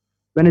is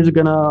it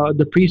gonna,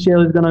 the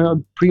pre-sale is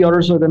gonna,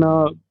 pre-orders are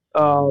gonna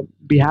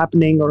be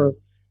happening, or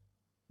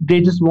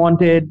they just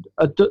wanted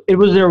it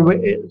was their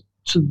way.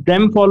 So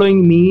them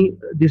following me,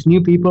 these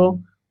new people,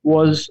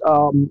 was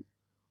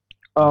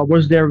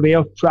their way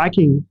of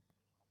tracking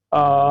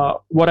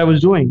what I was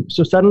doing.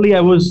 So suddenly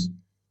I was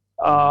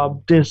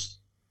from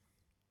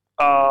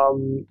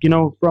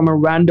a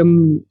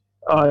random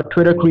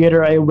Twitter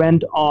creator, I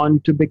went on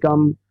to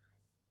become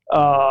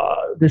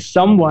this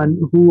someone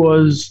who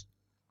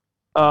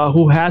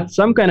had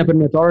some kind of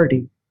an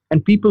authority,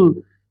 and people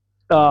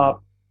kind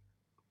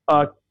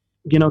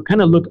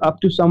of look up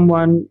to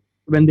someone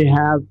when they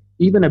have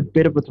even a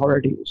bit of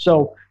authority.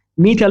 So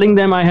me telling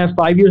them I have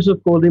 5 years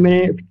of cold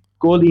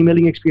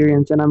emailing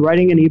experience and I'm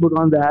writing an ebook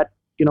on that,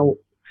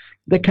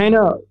 that kind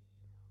of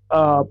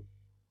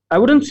I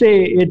wouldn't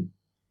say it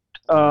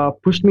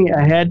pushed me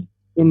ahead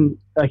in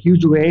a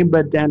huge way,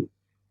 but then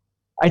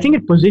I think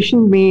it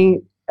positioned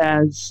me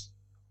as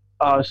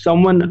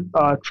someone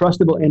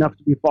trustable enough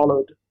to be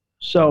followed.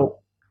 So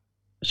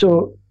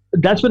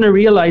that's when I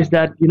realized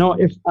that,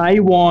 if I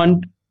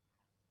want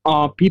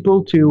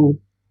people to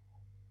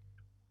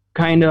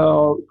kind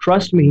of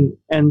trust me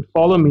and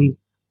follow me,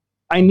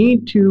 I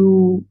need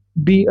to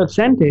be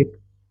authentic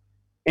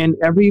in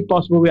every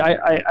possible way.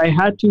 I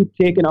had to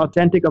take an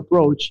authentic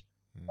approach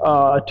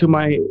to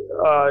my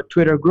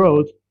Twitter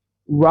growth,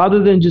 rather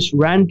than just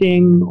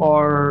ranting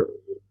or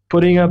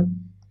putting up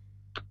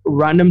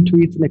random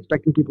tweets and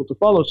expecting people to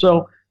follow.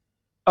 So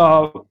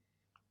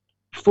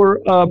for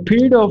a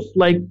period of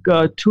like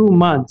 2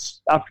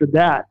 months after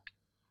that,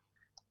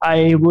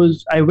 I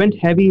went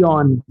heavy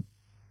on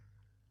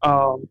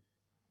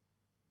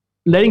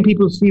letting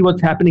people see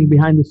what's happening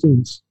behind the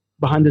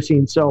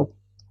scenes. So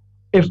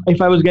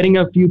if I was getting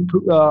a few,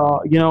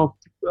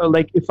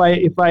 like if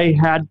I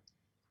had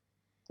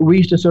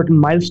reached a certain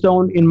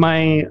milestone in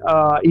my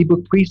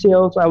ebook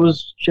pre-sales, I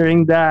was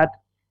sharing that.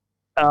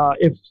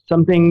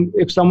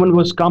 If someone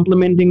was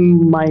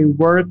complimenting my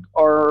work,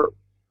 or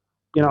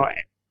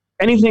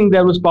anything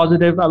that was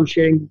positive, I was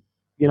sharing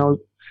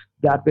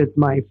that with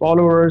my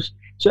followers.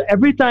 So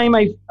every time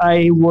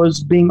I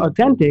was being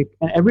authentic,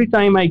 and every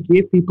time I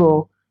gave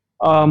people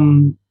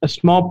a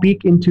small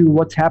peek into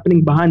what's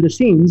happening behind the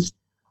scenes,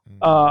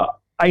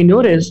 I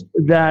noticed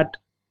that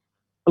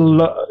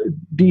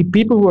the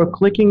people who are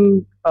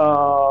clicking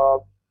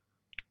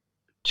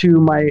to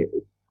my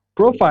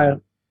profile,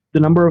 the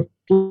number of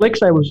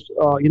clicks I was,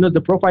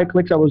 the profile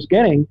clicks I was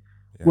getting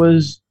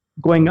was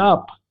going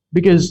up,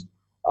 because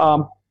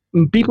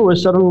people were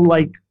suddenly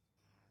like,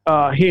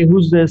 hey,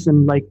 who's this?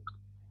 And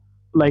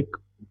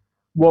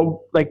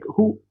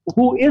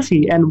who is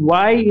he? And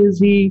why is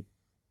he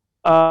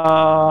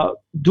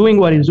doing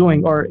what he's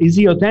doing? Or is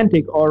he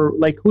authentic? Or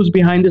like, who's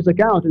behind this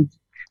account? And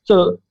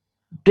so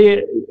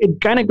it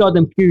kind of got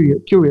them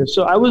curious.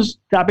 So I was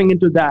tapping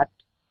into that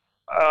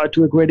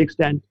to a great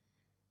extent.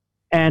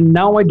 And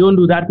now I don't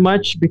do that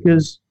much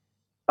because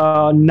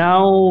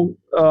now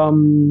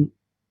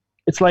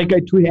it's like I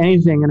tweet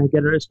anything and I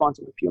get a response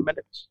in a few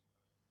minutes,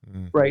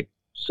 right?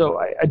 So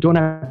I don't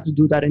have to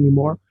do that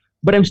anymore.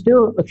 But I'm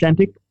still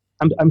authentic.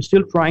 I'm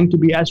still trying to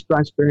be as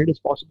transparent as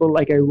possible,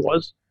 like I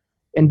was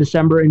in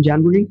December and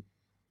January.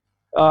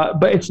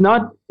 But it's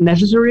not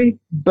necessary.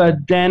 But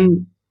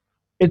then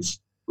it's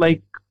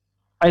like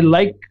I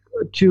like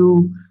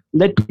to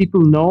let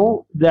people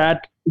know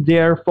that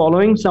they're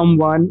following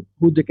someone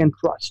who they can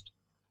trust.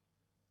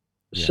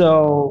 Yeah.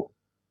 So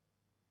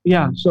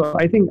yeah, so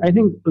I think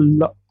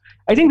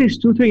these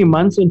 2-3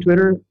 months in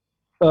Twitter,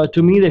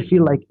 to me they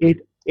feel like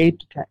 8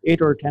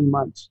 or 10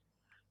 months,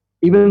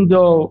 even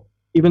though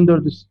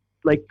this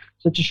like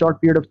such a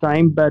short period of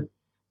time, but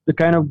the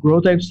kind of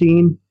growth I've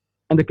seen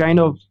and the kind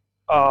of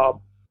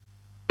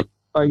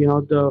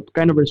the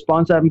kind of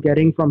response I'm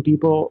getting from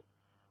people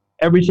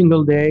every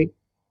single day,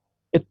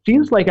 it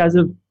feels like as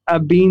if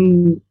I've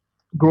been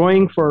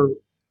growing for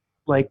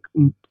like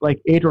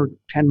 8 or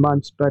 10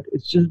 months, but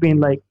it's just been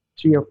like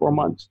 3 or 4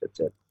 months. That's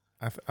it.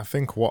 I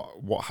think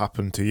what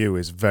happened to you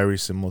is very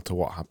similar to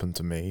what happened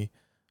to me.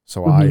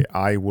 So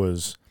I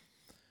was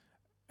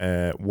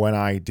when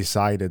I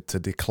decided to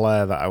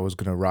declare that I was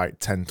going to write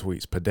 10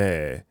 tweets per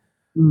day,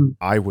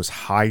 I was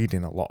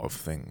hiding a lot of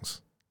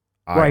things.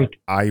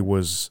 I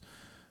was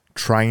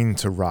trying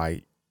to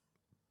write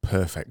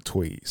perfect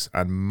tweets,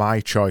 and my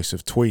choice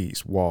of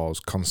tweets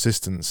was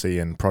consistency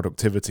and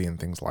productivity and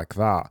things like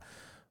that.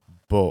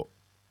 But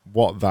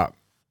what that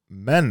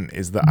meant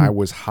is that I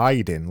was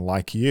hiding,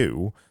 like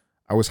you,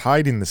 I was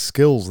hiding the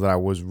skills that I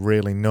was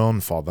really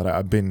known for, that I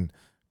had been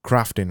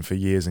crafting for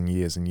years and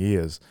years and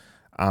years.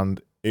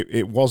 And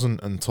it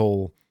wasn't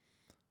until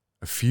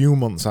a few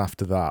months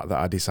after that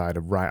I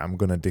decided, right, I'm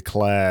going to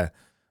declare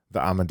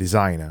that I'm a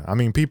designer. I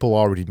mean, people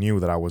already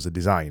knew that I was a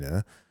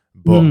designer,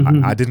 but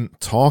I didn't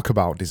talk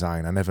about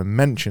design. I never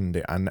mentioned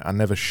it, and I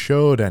never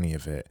showed any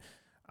of it.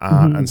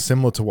 And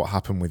similar to what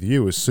happened with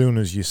you, as soon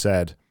as you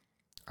said,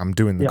 I'm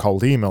doing the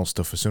cold email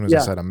stuff, as soon as I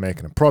said I'm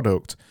making a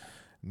product,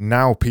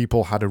 now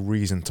people had a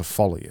reason to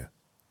follow you.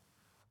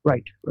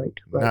 Right.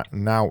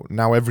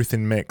 Now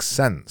everything makes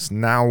sense.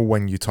 Now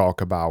when you talk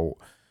about,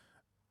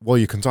 well,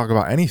 you can talk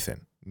about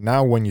anything.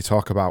 Now when you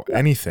talk about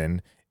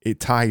anything, it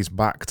ties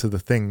back to the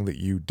thing that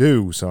you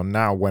do. So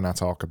now when I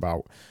talk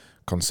about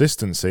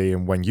consistency,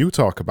 and when you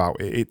talk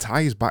about it, it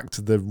ties back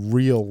to the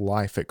real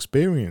life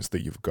experience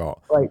that you've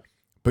got. Right.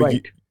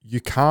 But you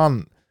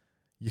can't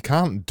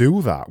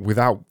do that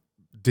without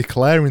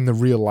declaring the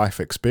real life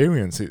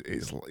experience.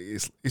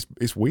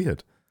 It's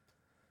weird.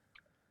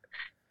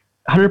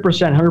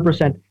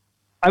 100%.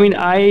 I mean,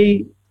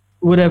 I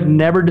would have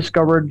never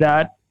discovered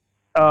that.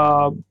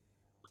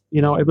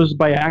 It was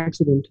by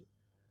accident.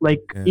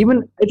 Like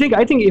even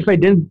I think if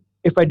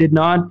I did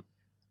not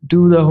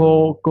do the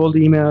whole cold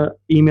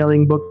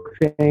emailing book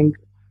thing,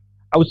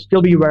 I would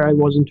still be where I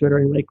was in Twitter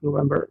in like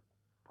November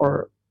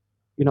or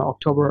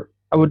October.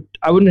 I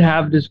wouldn't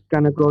have this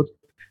kind of growth.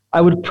 I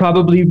would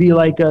probably be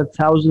like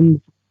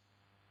 1,000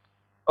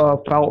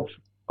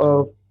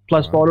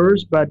 plus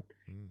followers, but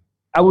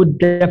I would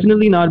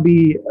definitely not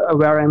be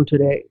where I am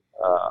today.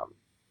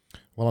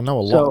 Well, I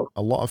know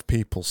a lot of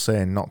people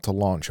say not to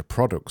launch a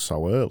product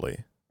so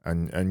early,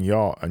 and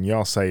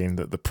you're saying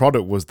that the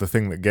product was the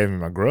thing that gave me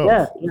my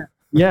growth.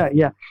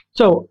 Yeah.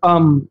 So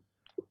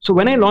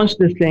when I launched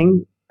this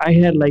thing, I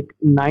had like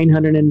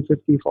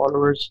 950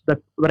 followers.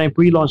 That when I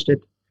pre-launched it,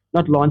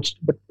 not launched,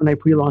 but when I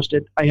pre-launched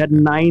it, I had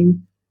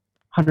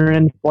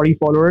 940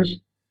 followers,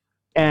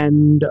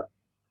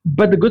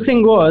 but the good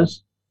thing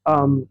was,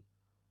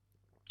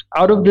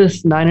 out of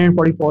this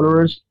 940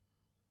 followers,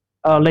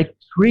 like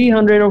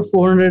 300 or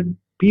 400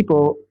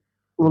 people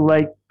were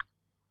like,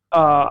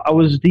 I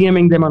was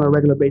DMing them on a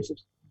regular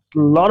basis. A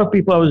lot of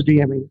people I was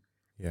DMing.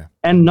 Yeah.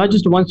 And not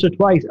just once or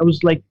twice. I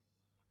was like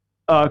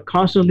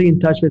constantly in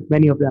touch with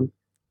many of them.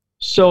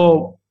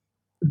 So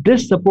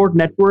this support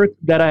network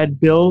that I had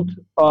built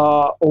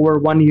over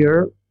 1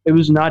 year, it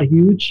was not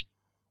huge,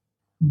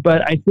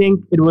 but I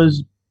think it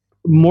was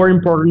more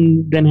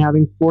important than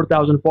having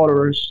 4,000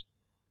 followers.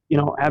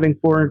 Having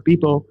 400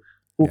 people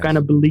who kind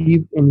of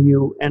believe in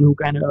you and who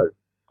kind of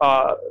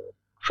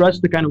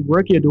trust the kind of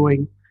work you're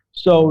doing.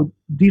 So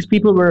these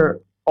people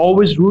were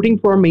always rooting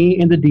for me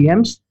in the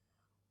DMs,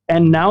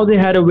 and now they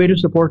had a way to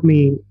support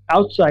me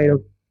outside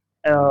of,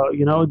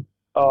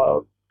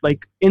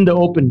 like in the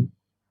open.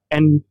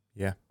 And,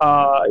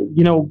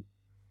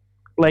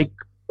 like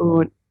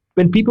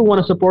when people want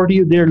to support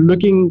you, they're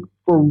looking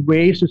for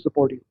ways to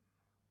support you,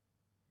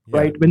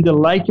 right? When they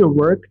like your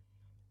work,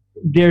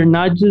 they're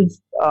not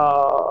just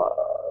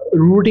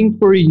rooting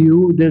for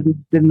you.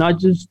 They're not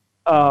just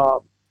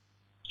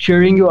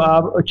cheering you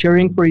up or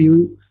cheering for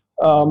you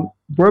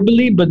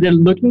verbally, but they're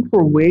looking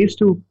for ways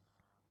to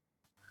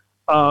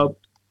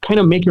kind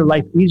of make your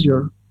life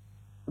easier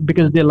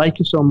because they like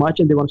you so much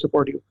and they want to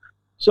support you.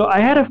 So I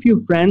had a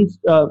few friends,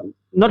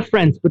 not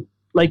friends, but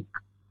like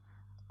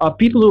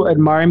people who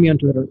admire me on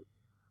Twitter.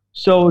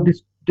 So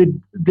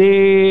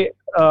they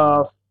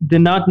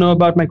did not know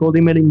about my cold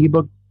emailing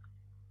ebook,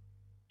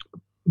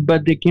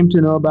 but they came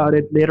to know about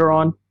it later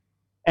on,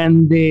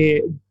 and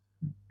they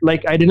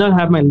like I did not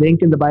have my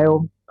link in the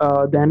bio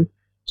then,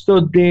 so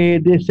they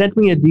sent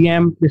me a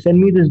DM. They sent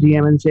me this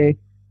DM and say,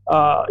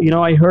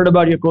 I heard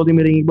about your cold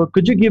emailing ebook.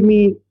 Could you give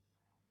me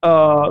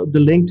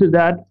the link to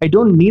that? I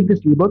don't need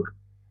this ebook,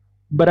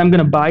 but I'm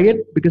gonna buy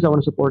it because I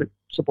want to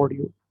support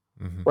you,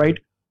 Mm-hmm. right?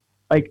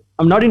 Like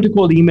I'm not into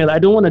cold email. I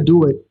don't want to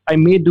do it. I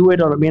may do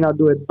it or I may not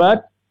do it,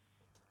 but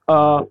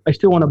I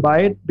still want to buy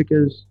it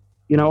because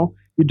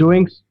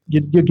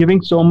you're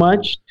giving so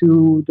much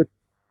to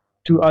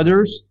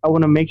others. I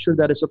want to make sure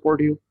that I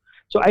support you.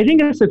 So I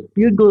think it's a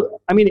feel good.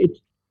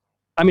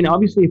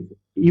 Obviously,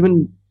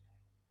 even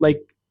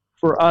like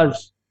for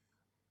us,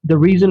 the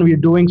reason we're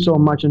doing so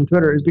much on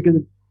Twitter is because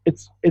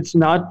it's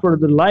not for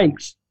the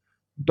likes,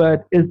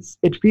 but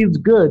it feels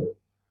good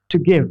to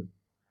give,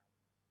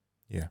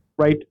 Yeah.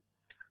 right?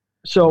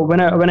 So when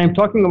I'm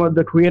talking about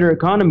the creator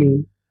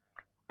economy,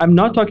 I'm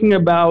not talking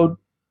about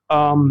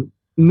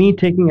me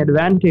taking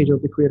advantage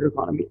of the creator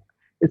economy.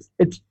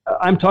 It's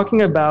I'm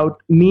talking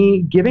about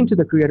me giving to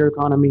the creator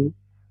economy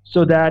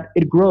so that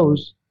it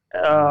grows,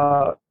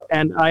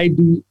 and I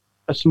be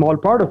a small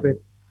part of it,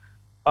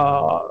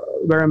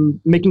 where I'm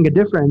making a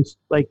difference,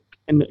 like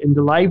in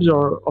the lives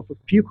of a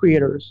few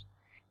creators,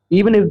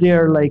 even if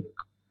they're like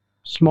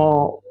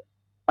small,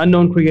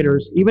 unknown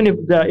creators. Even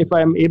if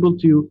I'm able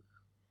to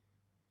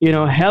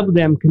help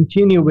them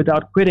continue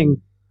without quitting,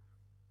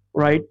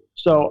 right?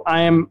 So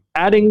I am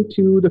adding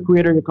to the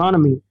creator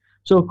economy.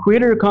 So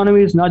creator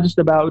economy is not just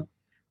about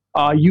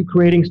you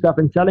creating stuff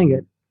and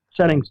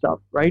selling stuff,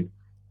 right?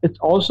 It's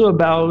also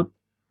about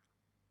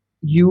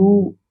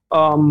you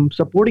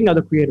supporting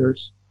other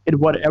creators in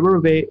whatever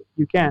way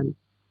you can.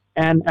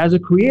 And as a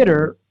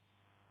creator,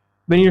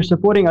 when you're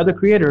supporting other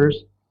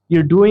creators,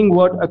 you're doing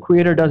what a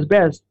creator does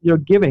best. You're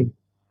giving,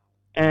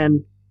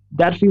 and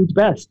that feels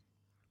best,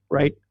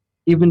 right?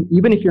 Even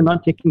if you're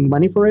not taking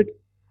money for it,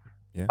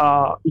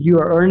 Yeah. you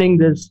are earning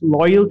this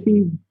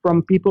loyalty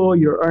from people.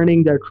 You're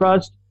earning their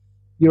trust.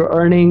 You're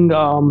earning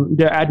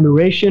their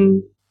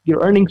admiration.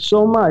 You're earning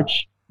so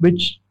much,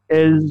 which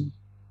is,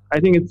 I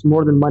think, it's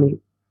more than money.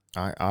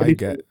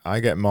 I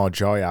get more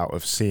joy out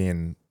of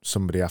seeing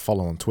somebody I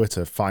follow on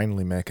Twitter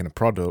finally making a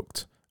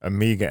product and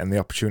me getting the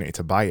opportunity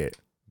to buy it.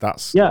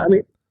 That's Yeah.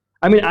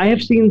 I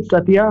have seen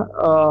Satya,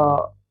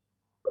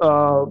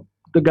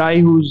 the guy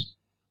who's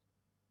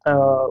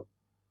uh,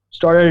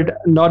 started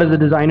not as a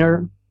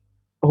designer,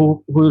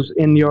 who's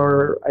in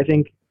your, I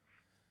think,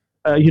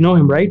 you know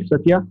him, right,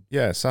 Satya?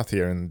 yeah,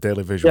 Satya and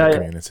Daily Visual Yeah,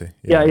 community.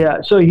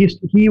 yeah. So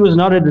he was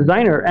not a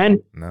designer,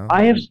 and No.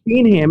 I have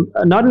seen him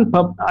not in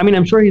pub.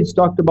 I'm sure he's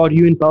talked about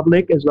you in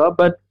public as well,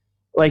 but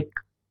like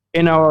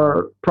in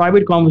our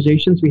private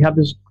conversations, we have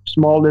this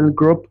small little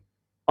group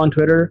on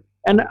Twitter,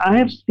 and I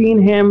have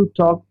seen him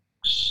talk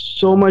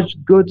so much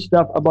good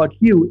stuff about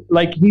you.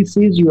 Like he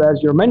sees you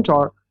as your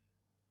mentor,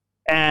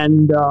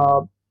 and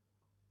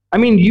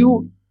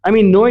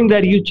knowing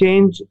that you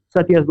changed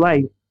Satya's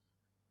life,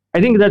 I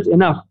think that's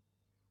enough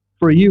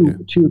for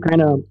you to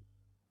kind of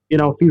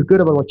feel good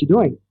about what you're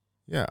doing.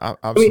 Yeah,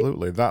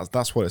 absolutely.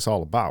 That's what it's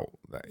all about.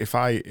 If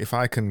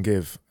I can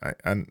give,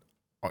 and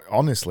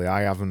honestly,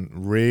 I haven't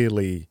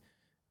really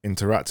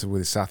interacted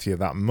with Satya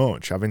that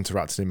much. I've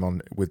interacted him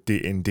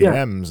in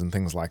DMs and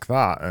things like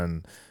that,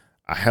 and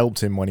I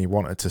helped him when he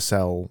wanted to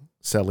sell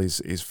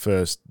his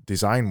first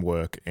design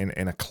work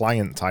in a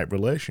client type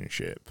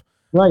relationship.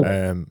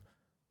 Right.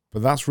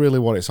 But that's really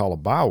what it's all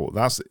about.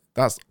 That's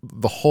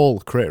the whole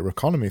creator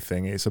economy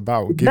thing. It's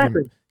about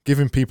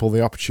giving people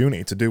the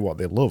opportunity to do what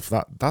they love.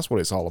 That's what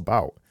it's all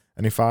about.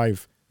 And if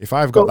I've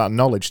got that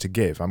knowledge to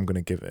give, I'm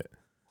going to give it.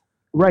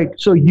 Right.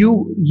 So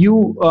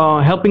you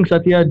helping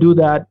Satya do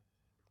that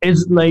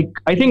is like,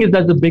 I think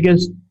that's the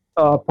biggest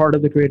part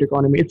of the creator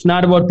economy. It's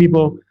not about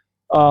people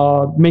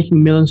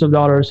making millions of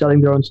dollars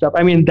selling their own stuff.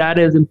 That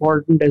is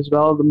important as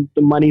well,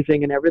 the money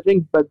thing and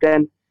everything. But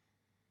then,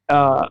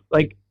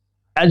 like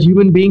as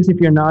human beings, if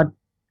you're not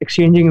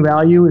exchanging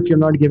value, if you're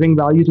not giving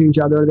value to each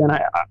other, then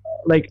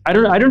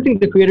I don't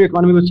think the creator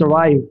economy would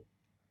survive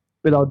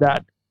without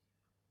that.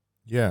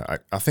 Yeah,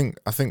 I think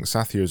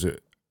Satya is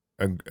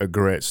a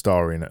great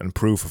story and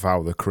proof of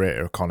how the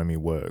creator economy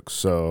works.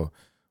 So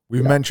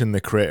we've mentioned the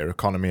creator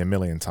economy a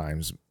million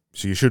times,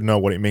 so you should know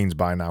what it means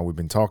by now. We've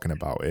been talking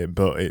about it,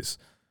 but it's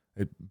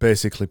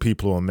basically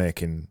people who are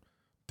making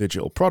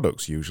digital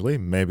products, usually,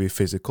 maybe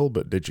physical,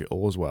 but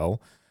digital as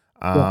well.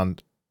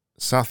 And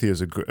Satya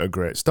is a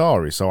great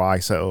story. So I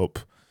set up,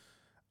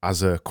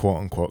 as a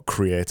quote-unquote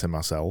creator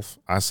myself,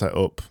 I set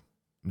up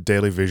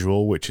Daily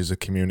Visual, which is a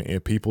community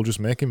of people just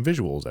making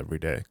visuals every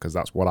day, because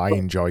that's what I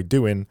enjoy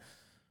doing.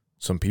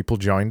 Some people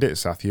joined it.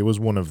 Satya was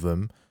one of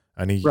them,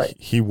 and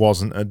he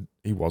wasn't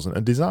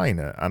a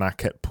designer, and I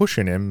kept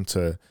pushing him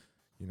to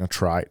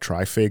try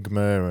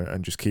Figma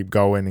and just keep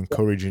going,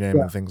 encouraging him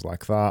and things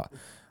like that.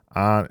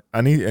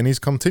 And he's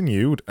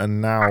continued,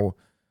 and now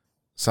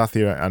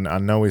Sathya, and I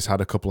know he's had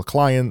a couple of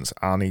clients,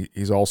 and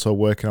he's also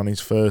working on his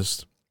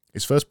first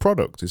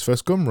product, his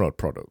first Gumroad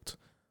product.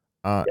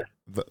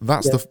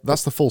 That's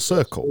the full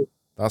circle.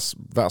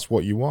 That's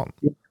what you want.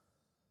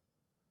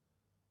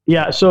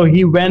 Yeah. So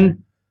he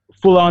went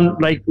full on,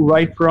 like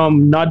right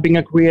from not being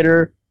a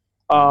creator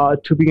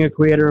to being a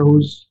creator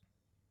who's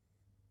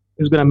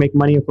going to make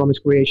money from his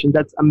creation.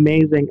 That's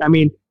amazing. I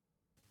mean,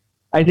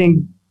 I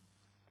think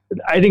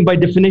by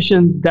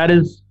definition that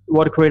is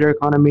what creator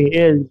economy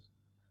is,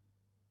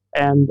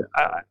 and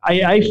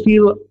I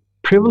feel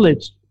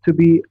privileged to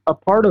be a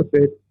part of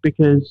it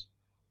because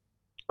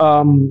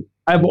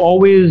I've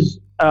always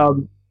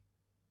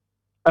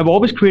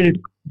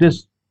created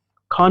this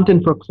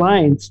content for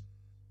clients,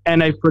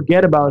 and I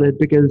forget about it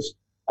because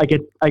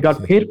I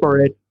got paid for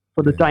it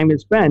for the time it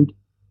spent.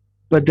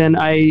 But then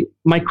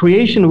my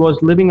creation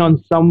was living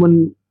on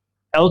someone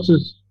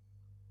else's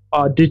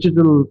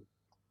digital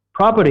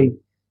property,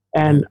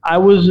 and I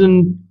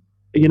wasn't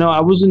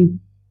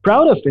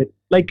proud of it.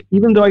 Like,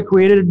 even though I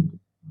created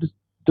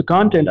the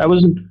content, I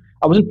wasn't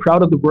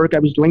proud of the work I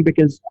was doing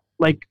because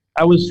like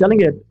I was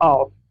selling it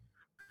off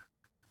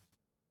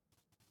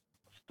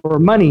for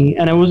money,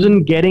 and I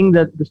wasn't getting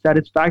the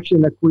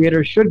satisfaction that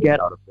creators should get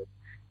out of it.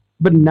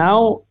 But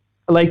now,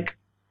 like,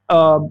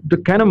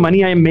 the kind of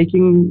money I'm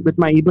making with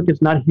my ebook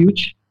is not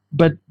huge,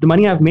 but the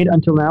money I've made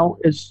until now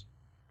is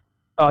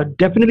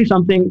definitely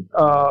something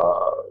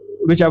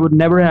which I would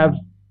never have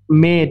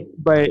made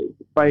by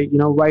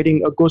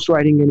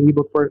ghostwriting an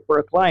ebook for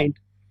a client.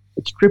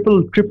 It's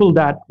triple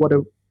that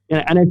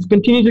and it's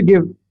continued to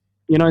give.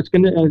 It's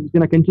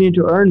gonna continue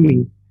to earn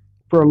me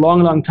for a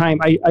long time.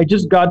 I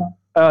just got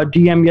a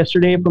DM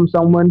yesterday from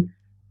someone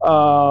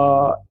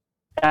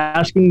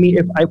asking me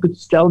if I could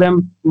sell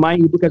them my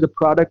ebook as a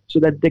product so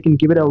that they can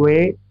give it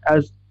away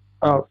as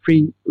a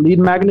free lead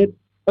magnet.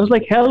 I was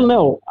like, hell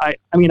no.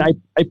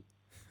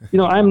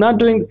 I'm not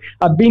doing.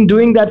 I've been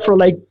doing that for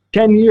like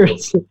 10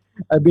 years.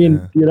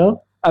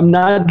 I'm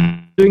not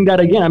doing that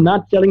again. I'm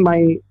not selling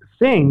my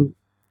thing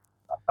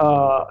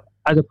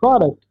as a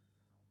product.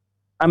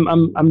 I'm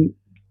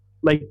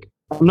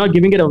not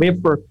giving it away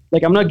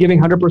I'm not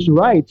giving 100%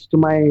 rights to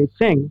my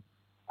thing.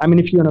 I mean,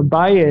 if you want to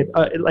buy it,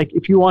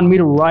 if you want me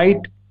to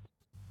write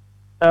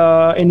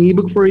an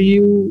ebook for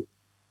you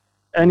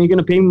and you're going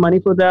to pay me money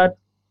for that,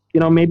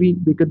 maybe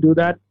we could do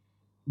that.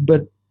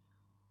 But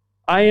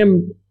I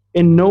am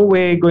in no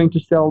way going to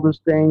sell this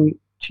thing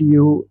to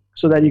you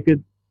so that you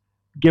could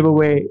give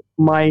away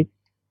my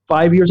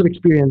 5 years of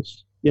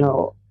experience,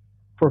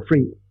 for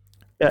free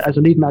as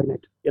a lead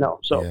magnet,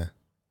 so. Yeah.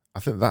 I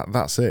think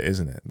that's it,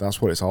 isn't it?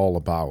 That's what it's all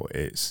about.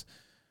 It's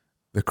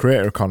the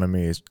creator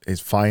economy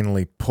is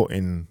finally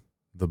putting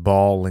the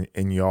ball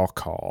in your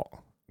court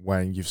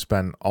when you've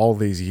spent all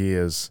these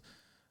years,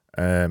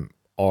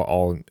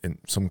 or in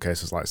some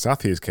cases, like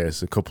Sathya's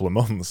case, a couple of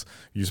months.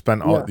 You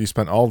spent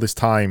all this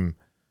time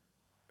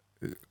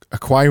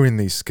acquiring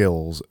these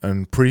skills,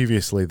 and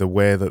previously the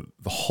way that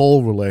the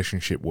whole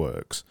relationship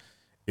works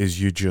is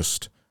you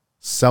just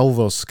sell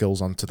those skills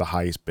onto the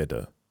highest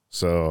bidder.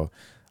 So.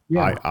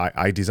 Yeah.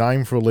 I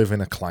design for a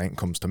living. A client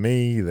comes to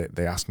me.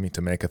 They ask me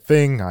to make a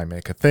thing. I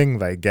make a thing.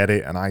 They get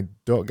it, and I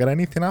don't get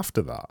anything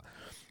after that.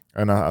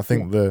 And I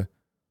think the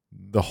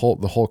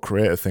whole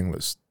creator thing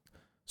that's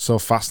so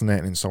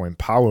fascinating and so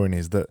empowering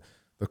is that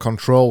the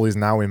control is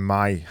now in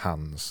my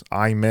hands.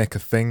 I make a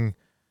thing,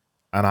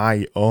 and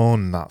I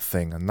own that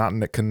thing, and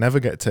that can never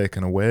get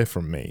taken away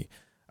from me.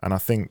 And I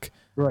think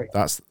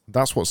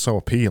that's what's so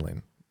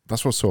appealing.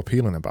 That's what's so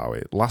appealing about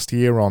it. Last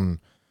year on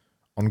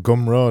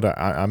Gumroad,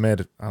 I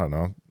made, I don't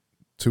know,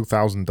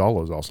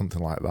 $2,000 or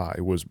something like that.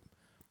 It was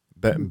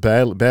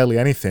barely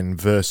anything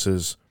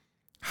versus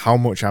how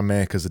much I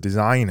make as a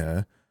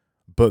designer,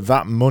 but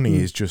that money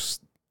is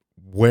just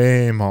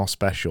way more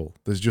special.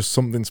 There's just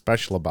something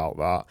special about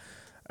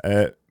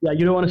that.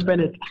 You don't want to spend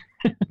it.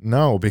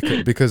 No,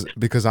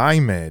 because I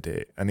made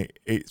it, and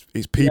it's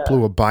people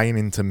who are buying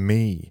into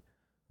me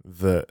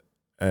that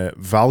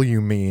value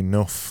me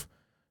enough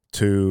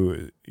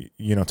to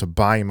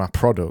buy my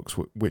products,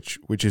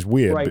 which is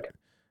weird. Right.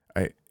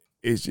 But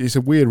it's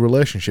a weird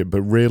relationship,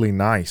 but really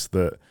nice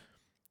that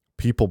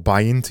people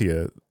buy into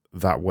you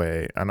that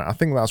way. And I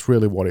think that's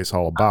really what it's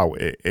all about.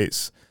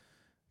 It's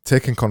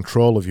taking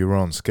control of your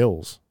own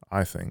skills,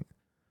 I think.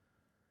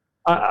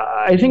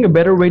 I think a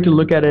better way to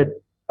look at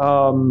it,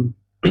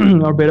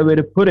 or better way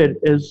to put it,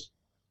 is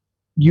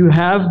you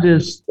have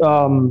this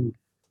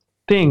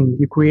thing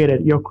you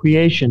created, your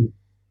creation,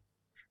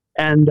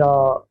 and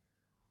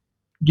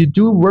you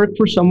do work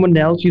for someone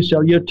else, you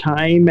sell your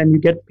time and you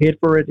get paid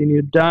for it, and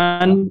you're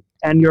done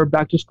and you're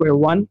back to square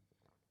one.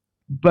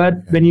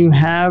 But when you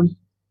have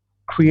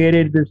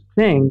created this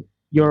thing,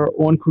 your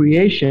own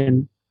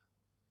creation,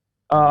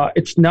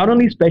 it's not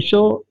only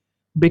special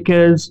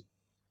because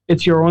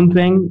it's your own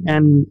thing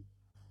and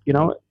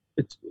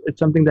it's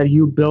something that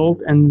you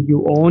built and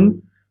you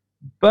own,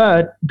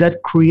 but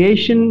that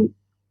creation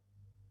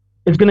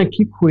is going to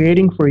keep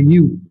creating for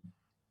you.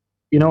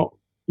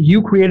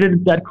 You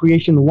created that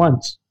creation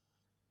once,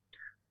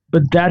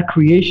 but that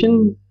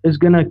creation is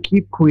going to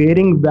keep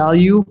creating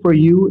value for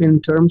you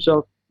in terms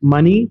of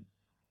money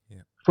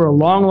Yeah. for a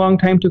long, long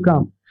time to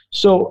come.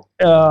 So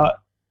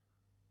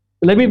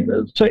let me.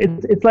 So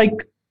it's like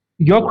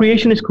your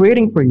creation is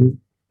creating for you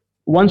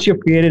once you've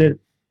created it,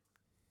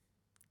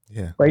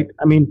 Yeah. right?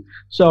 I mean,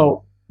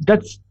 so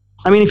that's.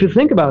 I mean, if you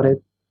think about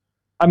it,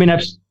 I mean,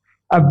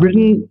 I've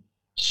written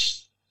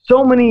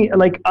so many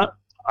like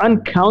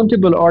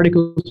uncountable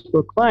articles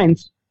for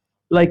clients.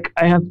 Like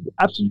I have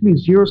absolutely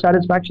zero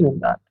satisfaction in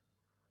that,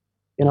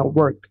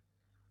 work.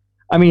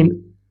 I mean,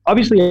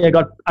 obviously,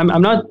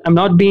 I'm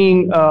not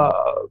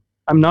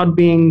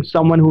being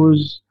someone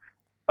who's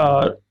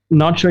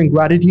not showing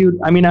gratitude.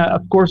 I mean,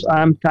 of course,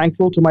 I'm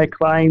thankful to my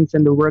clients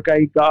and the work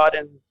I got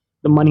and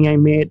the money I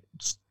made.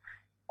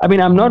 I mean,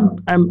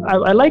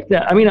 I like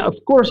that. I mean, of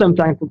course, I'm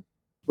thankful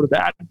for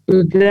that.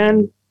 But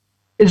then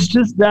it's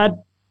just that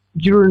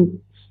you're,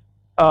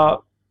 uh,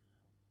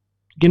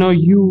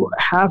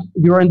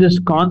 you're in this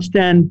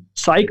constant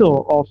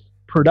cycle of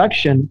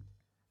production,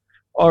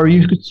 or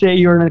you could say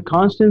you're in a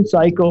constant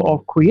cycle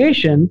of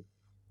creation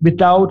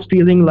without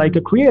feeling like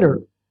a creator,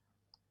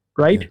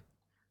 Yeah. right?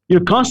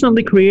 You're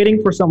constantly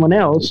creating for someone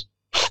else,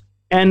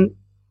 and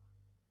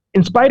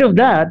in spite of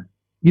that,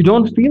 you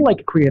don't feel like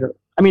a creator.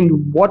 I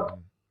mean,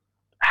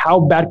 how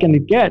bad can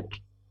it get,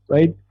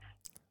 right?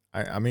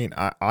 I mean,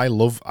 I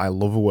love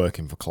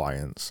working for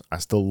clients. I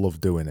still love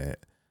doing it.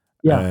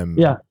 Yeah,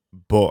 yeah,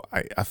 But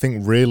I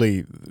think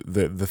really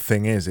the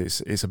thing is,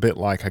 it's a bit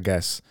like, I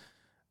guess,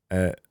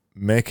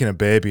 making a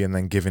baby and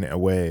then giving it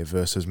away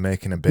versus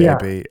making a yeah,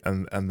 baby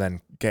and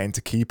then getting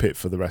to keep it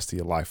for the rest of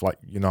your life, like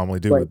you normally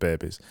do right, with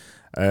babies.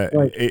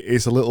 right.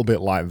 It's a little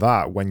bit like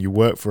that. When you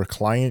work for a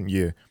client,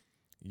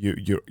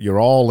 you're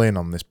all in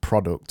on this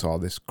product or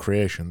this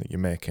creation that you're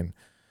making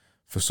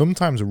for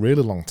sometimes a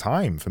really long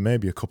time, for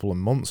maybe a couple of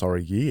months or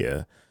a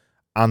year,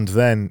 and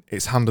then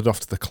it's handed off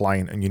to the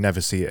client and you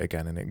never see it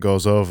again, and it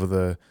goes over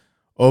the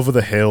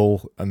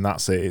hill, and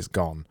that's it, it's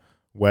gone.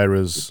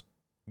 Whereas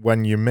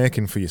when you're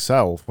making for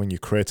yourself, when you're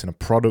creating a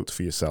product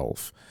for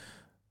yourself,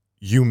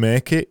 you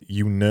make it,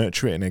 you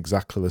nurture it in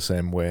exactly the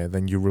same way,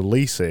 then you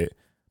release it,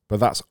 but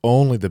that's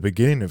only the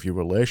beginning of your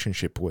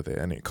relationship with it,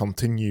 and it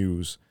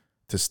continues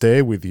to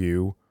stay with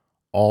you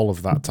all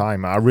of that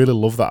time. I really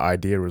love that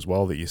idea as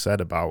well that you said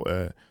about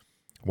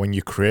when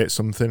you create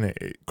something,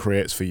 it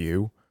creates for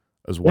you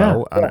as Yeah,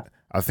 well. And yeah,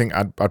 I think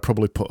I'd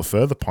probably put a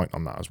further point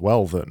on that as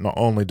well, that not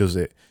only does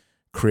it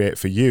create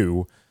for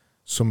you,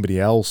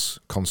 somebody else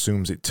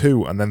consumes it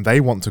too, and then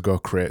they want to go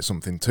create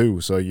something too.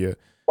 So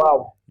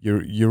wow.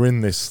 you're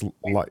in this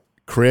like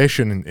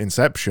creation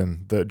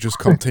inception that just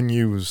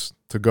continues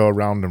to go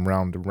round and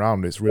round and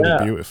round. It's really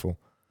Yeah, beautiful.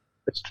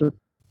 it's to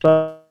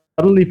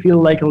suddenly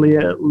feel like a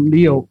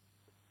Leo,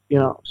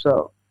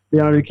 so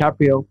Leonardo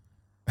DiCaprio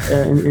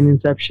in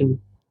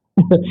Inception.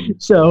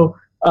 So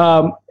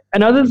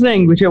another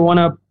thing which I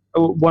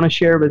wanna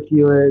share with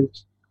you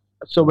is,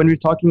 so when we're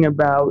talking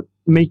about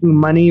making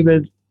money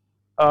with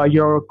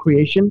your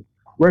creation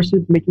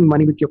versus making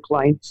money with your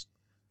clients,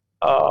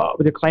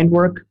 with your client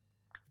work.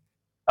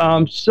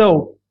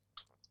 So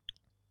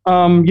I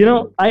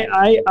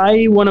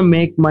want to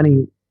make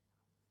money.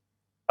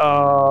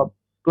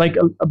 Like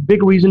a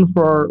big reason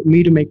for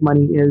me to make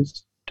money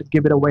is to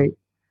give it away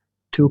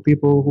to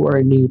people who are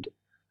in need.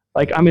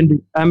 Like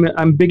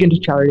I'm big into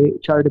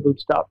charitable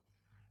stuff.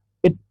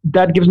 It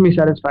that gives me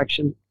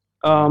satisfaction.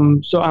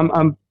 So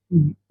I'm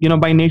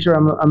by nature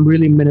I'm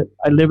really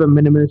I live a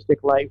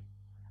minimalistic life.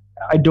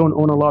 I don't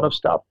own a lot of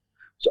stuff,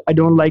 so I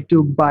don't like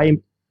to buy.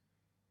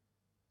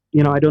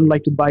 I don't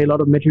like to buy a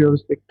lot of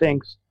materialistic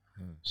things.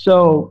 Mm.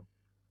 So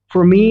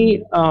for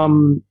me,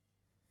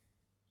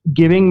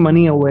 giving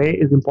money away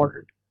is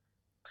important.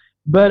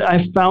 But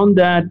I found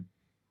that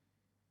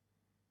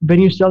when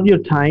you sell your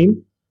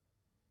time,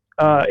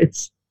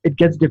 it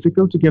gets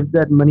difficult to give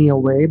that money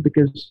away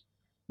because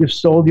you've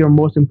sold your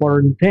most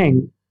important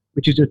thing,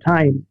 which is your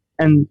time,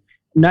 and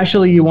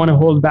naturally you want to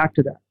hold back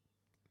to that.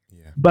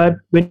 Yeah. But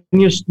when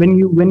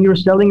you're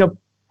selling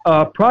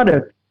a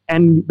product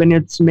and when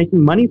it's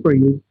making money for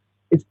you,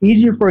 it's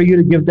easier for you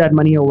to give that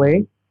money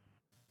away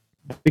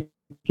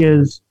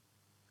because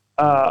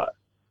uh,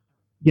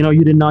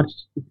 you did not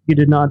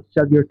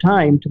sell your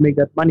time to make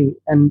that money,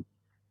 and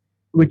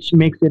which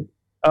makes it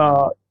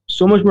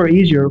so much more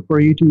easier for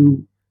you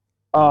to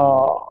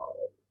uh,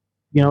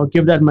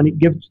 give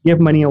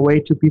money away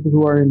to people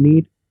who are in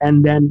need,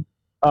 and then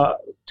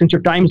since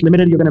your time is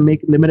limited, you're going to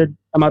make limited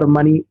amount of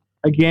money.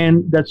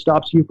 Again, that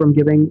stops you from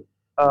giving.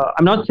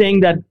 I'm not saying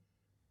that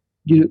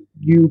you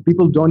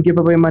people don't give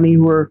away money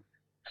who are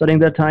setting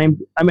their time.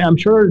 I mean, I'm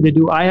sure they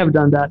do. I have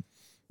done that,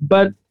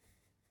 but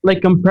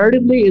like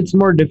comparatively, it's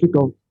more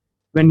difficult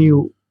when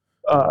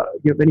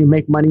when you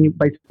make money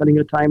by selling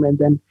your time, and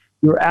then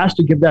you're asked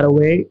to give that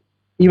away,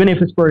 even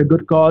if it's for a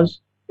good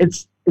cause.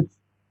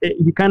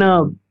 You kind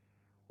of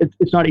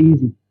it's not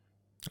easy.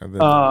 And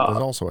there's Uh,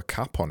 also a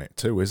cap on it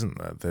too, isn't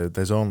there?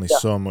 There's only yeah,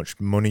 so much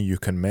money you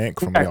can make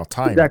from exactly, your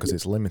time because exactly.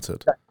 it's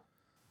limited.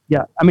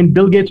 Yeah, I mean,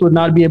 Bill Gates would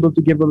not be able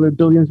to give away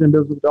billions and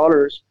billions of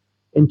dollars,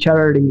 in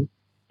charity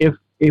if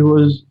it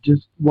was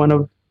just one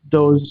of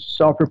those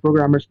software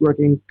programmers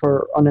working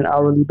for on an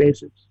hourly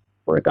basis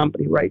for a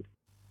company, right?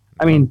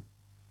 I mean,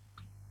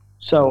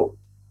 so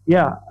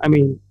yeah, I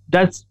mean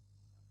that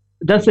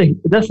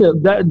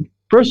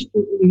first,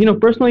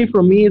 personally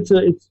for me, it's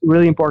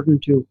really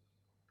important to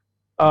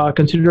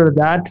consider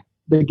that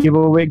the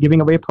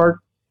giving away part.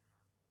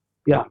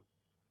 Yeah.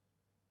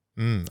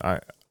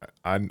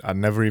 I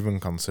never even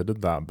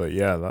considered that, but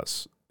yeah,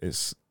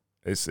 it's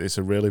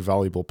a really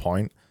valuable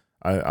point.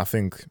 I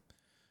think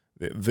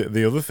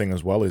the other thing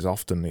as well is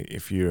often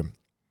if you're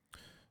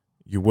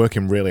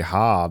working really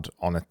hard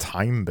on a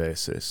time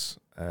basis,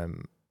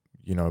 running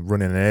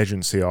an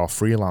agency or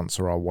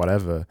freelancer or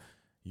whatever,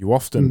 you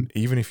often,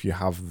 even if you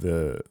have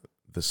the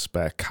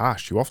spare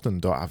cash, you often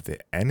don't have the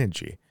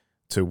energy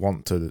to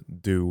want to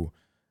do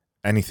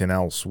anything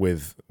else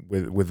with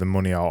the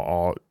money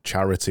or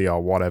charity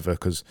or whatever,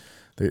 because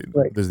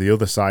there's the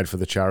other side for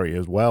the charity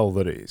as well,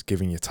 that it's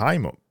giving your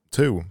time up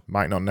too.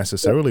 Might not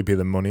necessarily be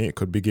the money, it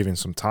could be giving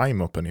some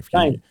time up, and if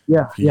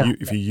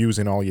you're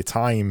using all your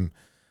time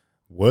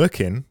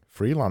working,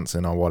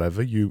 freelancing or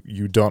whatever,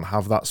 you don't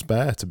have that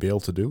spare to be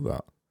able to do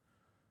that.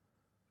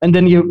 And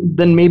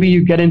then maybe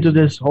you get into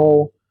this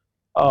whole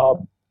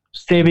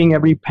saving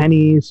every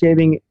penny,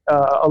 saving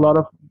a lot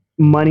of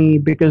money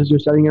because you're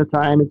selling your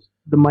time.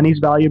 The money's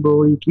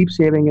valuable. You keep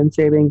saving and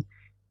saving,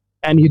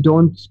 and you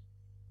don't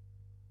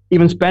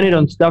even spend it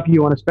on stuff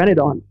you want to spend it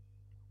on.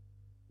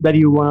 That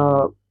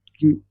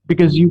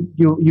because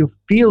you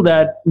feel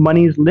that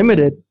money is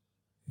limited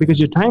because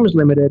your time is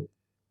limited,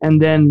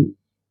 and then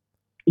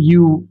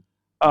you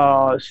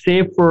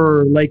save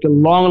for like a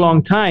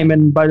long time,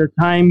 and by the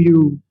time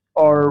you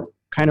are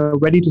kind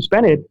of ready to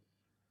spend it,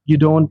 you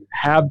don't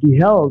have the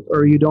health,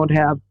 or you don't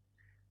have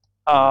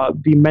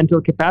the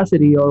mental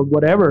capacity or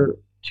whatever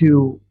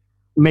to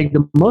make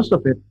the most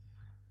of it.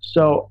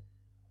 So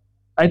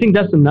I think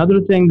that's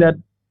another thing that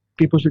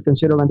people should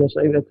consider when they're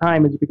saving their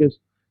time, is because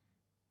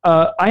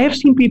I have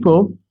seen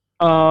people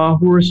who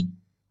are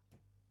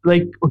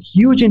like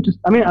huge into,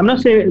 I mean, I'm not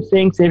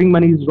saying saving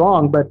money is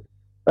wrong, but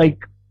like,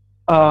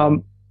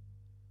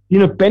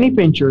 penny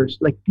pinchers,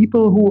 like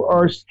people who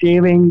are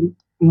saving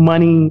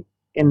money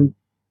in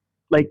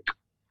like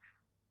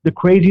the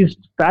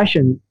craziest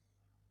fashion,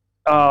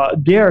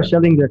 they are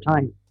selling their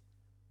time.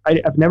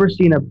 I've never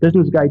seen a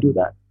business guy do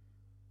that.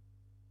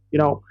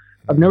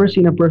 I've never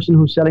seen a person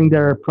who's selling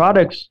their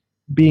products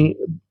being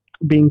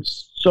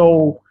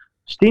so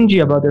stingy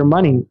about their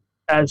money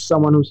as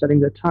someone who's selling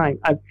their time.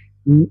 I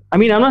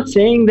mean, I'm not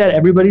saying that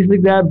everybody's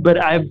like that, but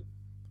I've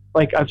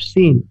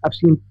seen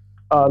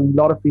a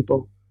lot of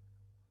people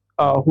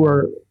who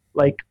are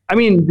like, I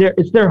mean,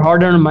 it's their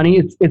hard-earned money.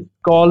 It's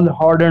called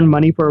hard-earned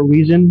money for a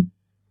reason,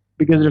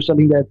 because they're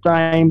selling their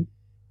time,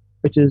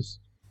 which is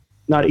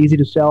not easy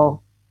to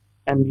sell,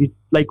 and you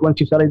like once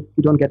you sell it,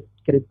 you don't get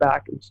it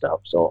back and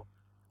stuff. So,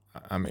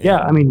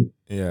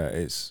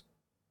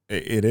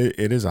 it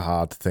is a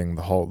hard thing.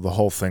 The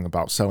whole thing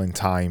about selling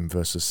time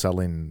versus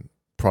selling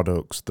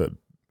products that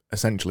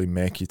essentially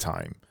make you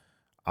time.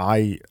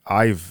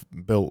 I've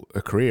built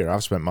a career.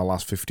 I've spent my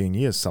last 15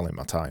 years selling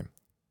my time,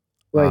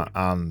 right?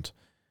 And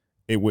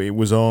it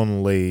was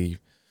only,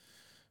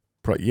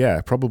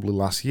 probably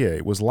last year.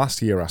 It was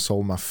last year I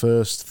sold my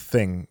first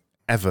thing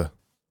ever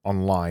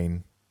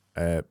online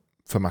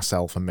for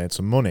myself and made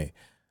some money.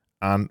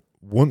 And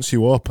once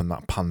you open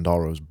that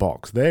Pandora's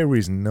box, there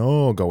is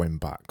no going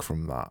back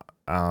from that.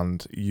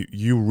 And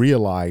you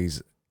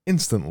realize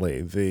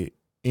instantly the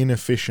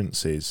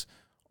inefficiencies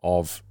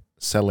of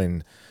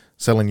selling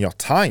your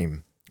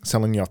time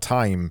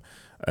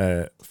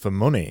for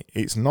money.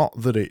 It's not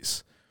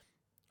that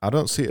I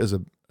don't see it as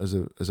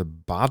a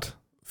bad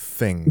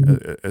thing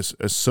as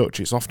such.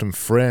 It's often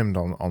framed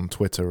on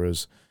Twitter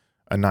as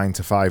a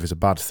 9-to-5 is a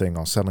bad thing,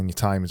 or selling your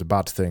time is a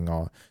bad thing,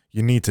 or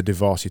you need to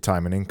divorce your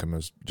time and income,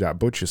 as Jack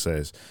Butcher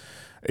says.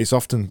 It's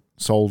often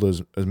sold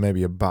as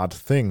maybe a bad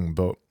thing,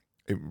 but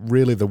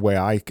really the way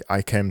I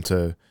came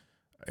to,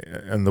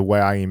 and the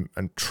way I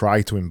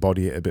try to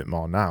embody it a bit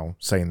more now,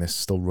 saying this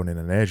still running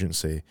an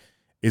agency,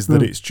 is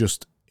that it's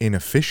just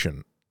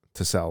inefficient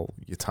to sell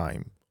your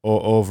time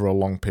or over a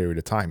long period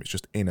of time. It's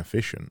just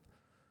inefficient.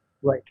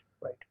 Right.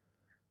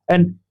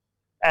 And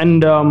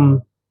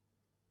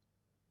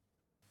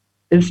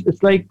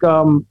it's like,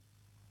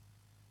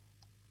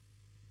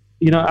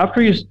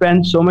 after you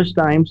spend so much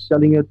time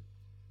selling it,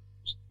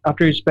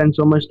 after you spend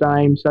so much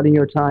time selling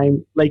your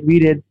time like we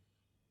did,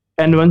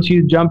 and once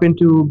you jump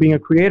into being a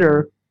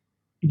creator,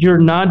 you're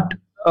not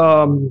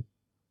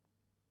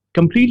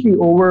completely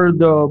over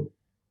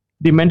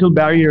the mental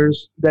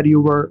barriers that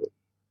you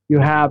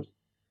have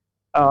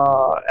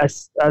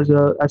as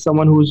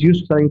someone who's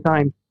used to selling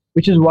time,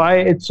 which is why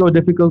it's so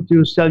difficult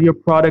to sell your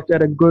product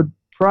at a good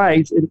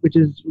price, which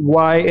is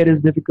why it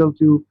is difficult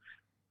to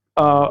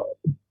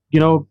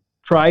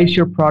price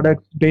your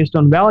product based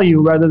on value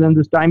rather than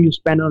the time you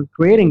spend on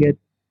creating it.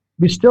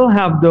 We still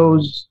have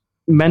those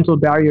mental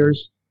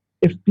barriers.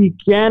 If we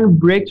can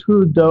break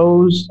through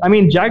those, I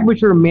mean, Jack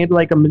Butcher made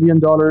like $1 million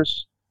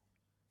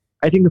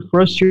I think the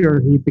first year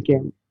he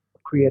became a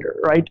creator,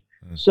 right?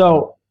 Mm.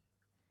 So,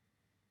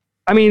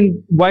 I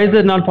mean, why is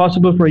it not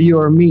possible for you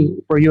or me,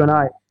 for you and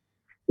I?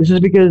 This is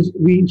because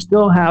we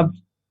still have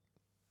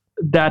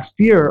that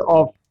fear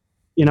of,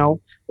 you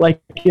know,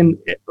 like in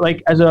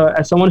like as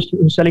someone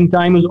who's selling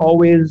time was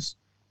always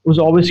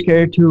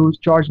scared to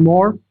charge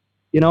more,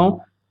 you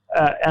know,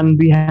 and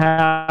we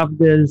have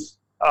this.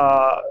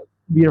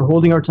 We are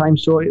holding our time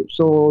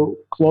so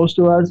close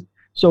to us.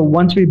 So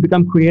once we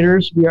become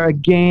creators, we are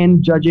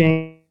again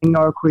judging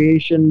our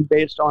creation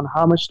based on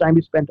how much time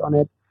we spent on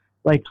it,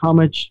 like how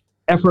much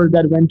effort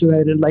that went to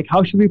it, and like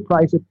how should we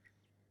price it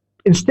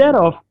instead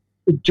of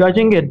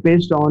judging it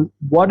based on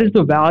what is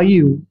the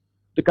value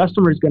the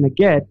customer is going to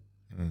get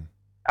Mm.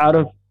 out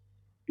of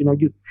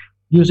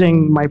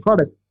using my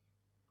product.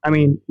 I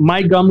mean,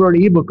 my Gumroad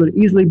ebook could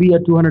easily be a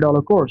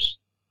 $200 course,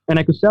 and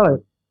I could sell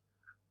it.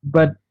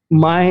 But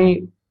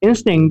my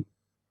instinct,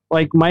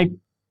 like my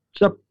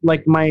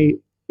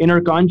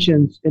inner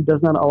conscience, it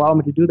does not allow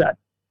me to do that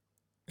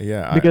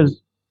Yeah,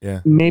 because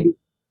yeah, maybe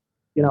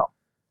you know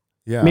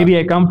yeah. maybe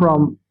I come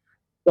from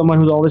someone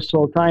who's always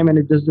sold time, and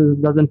it just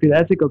doesn't feel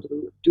ethical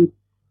to do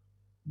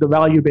the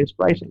value-based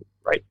pricing,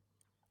 right?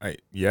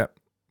 Yeah,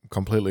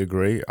 completely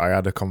agree. I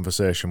had a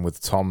conversation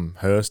with Tom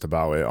Hurst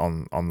about it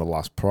on the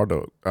last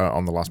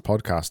on the last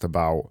podcast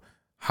about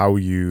how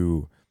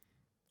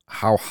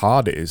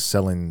hard it is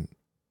selling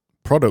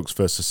products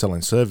versus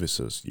selling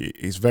services.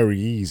 It's very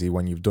easy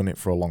when you've done it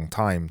for a long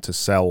time to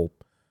sell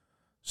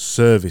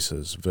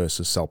services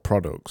versus sell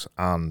products.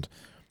 And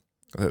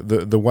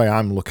the way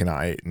I'm looking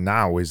at it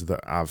now is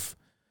that I've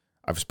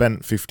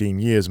spent 15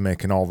 years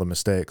making all the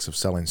mistakes of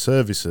selling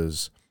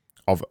services,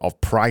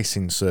 of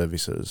pricing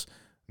services.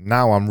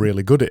 Now I'm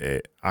really good at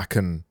it. I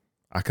can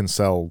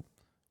sell,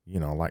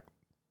 like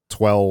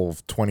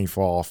 12,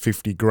 24,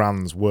 50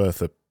 grand's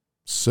worth of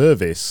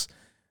service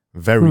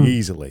very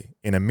easily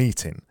in a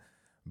meeting.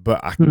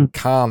 But I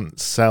can't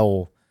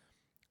sell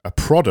a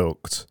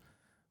product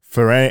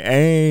for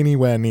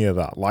anywhere near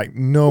that, like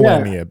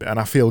nowhere near. And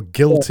I feel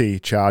guilty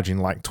charging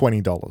like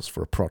 $20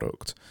 for a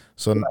product.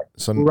 So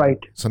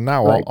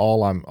now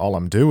all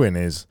I'm doing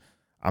is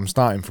I'm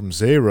starting from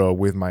zero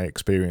with my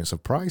experience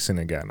of pricing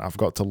again. I've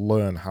got to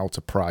learn how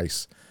to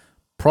price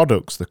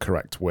products the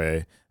correct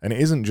way. And it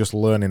isn't just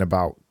learning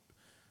about,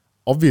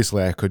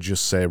 obviously I could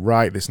just say,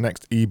 right, this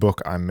next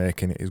ebook I'm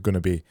making is going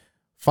to be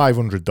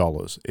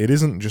 $500. It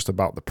isn't just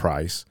about the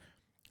price.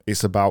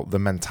 It's about the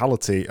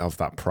mentality of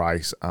that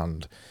price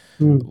and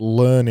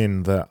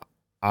learning that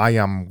I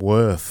am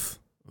worth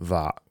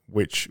that,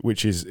 which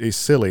is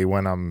silly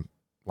when I'm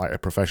like a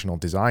professional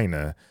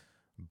designer,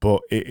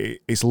 but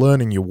it's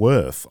learning your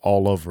worth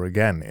all over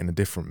again in a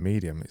different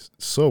medium. It's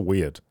so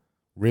weird,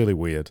 really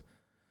weird.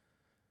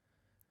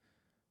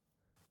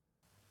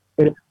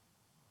 It,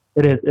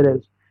 it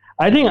is.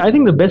 I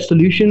think the best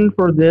solution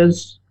for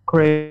this,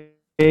 Craig,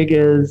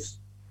 is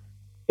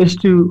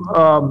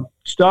to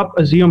stop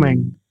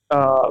assuming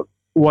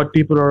what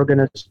people are going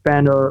to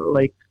spend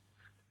or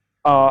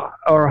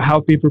how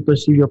people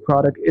perceive your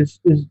product. Is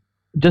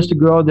just to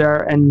go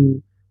there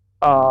and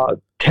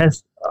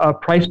test a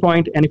price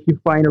point, and if you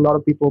find a lot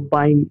of people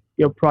buying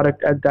your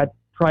product at that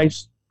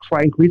price,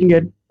 try increasing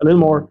it a little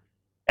more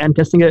and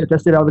test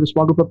it out with a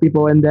small group of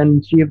people, and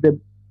then see if they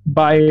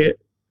buy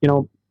it.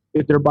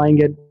 If they're buying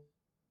it,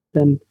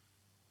 then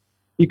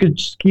you could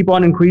just keep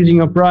on increasing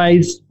your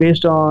price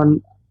based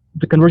on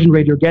the conversion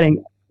rate you're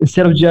getting,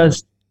 instead of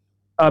just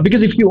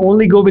because if you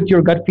only go with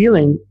your gut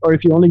feeling, or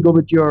if you only go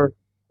with your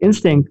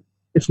instinct,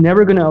 it's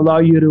never going to allow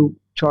you to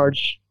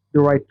charge the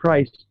right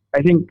price.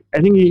 I think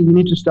you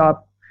need to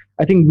stop.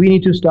 I think we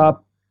need to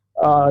stop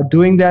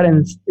doing that,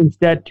 and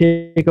instead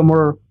take a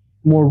more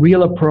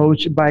real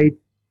approach by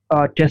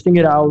testing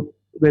it out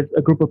with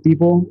a group of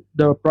people,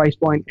 the price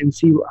point, and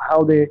see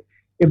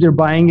if they're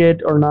buying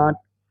it or not.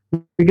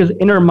 Because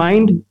in our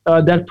mind,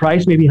 that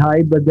price may be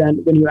high, but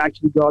then when you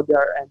actually go out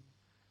there and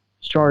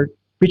start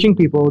pitching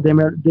people, they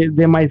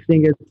might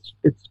think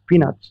it's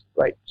peanuts,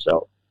 right?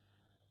 So.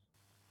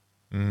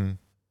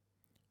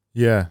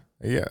 Yeah,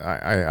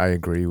 I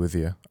agree with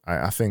you.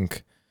 I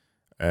think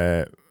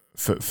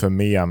for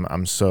me,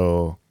 I'm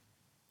still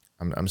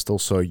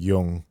so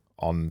young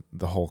on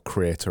the whole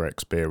creator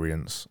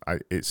experience.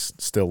 It's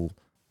still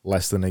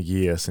less than a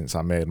year since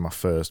I made my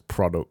first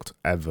product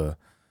ever.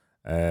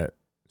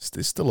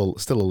 It's still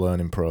a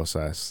learning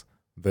process.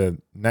 The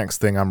next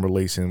thing I'm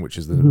releasing, which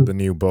is the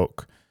new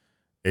book,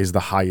 is the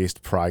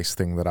highest price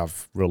thing that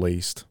I've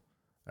released.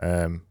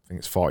 I think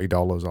it's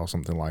 $40 or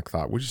something like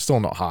that, which is still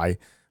not high,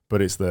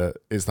 but it's the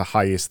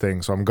highest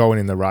thing. So I'm going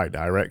in the right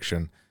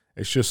direction.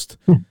 It's just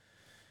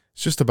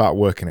about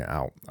working it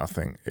out. I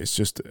think it's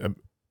just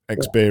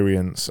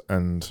experience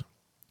and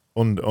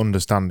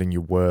understanding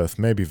your worth,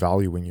 maybe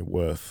valuing your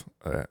worth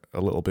a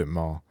little bit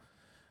more.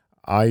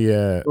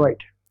 Right.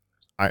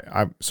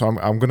 So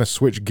I'm going to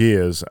switch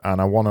gears,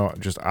 and I want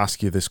to just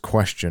ask you this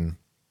question.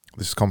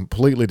 This is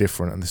completely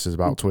different, and this is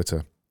about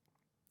Twitter.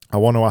 I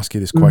want to ask you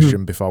this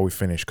question before we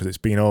finish, because it's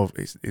been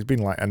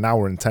like an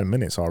hour and 10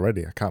 minutes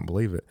already. I can't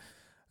believe it.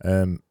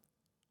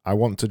 I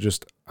want to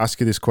just ask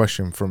you this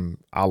question from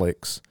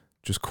Alex,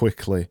 just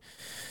quickly.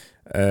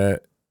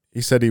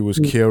 He said he was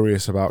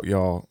curious about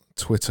your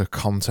Twitter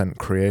content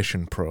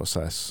creation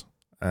process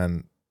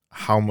and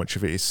how much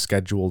of it is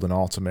scheduled and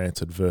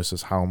automated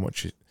versus how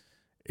much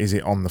is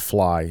it on the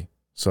fly.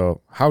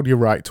 So how do you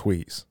write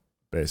tweets,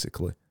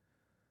 basically?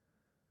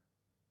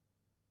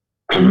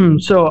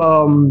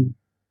 So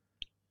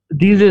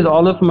these days,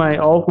 all of my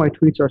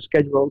tweets are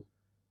scheduled.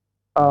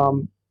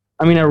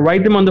 I mean, I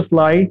write them on the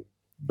fly,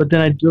 but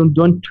then I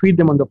don't tweet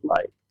them on the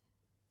fly.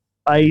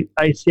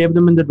 I save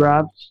them in the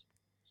drafts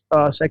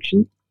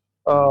section,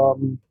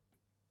 and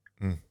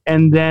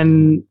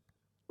then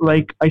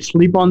like I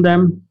sleep on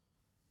them,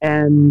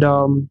 and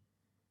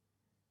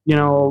you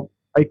know,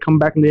 I come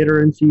back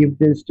later and see if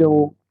they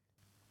still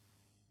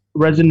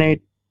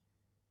resonate.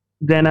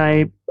 Then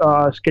I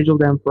schedule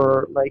them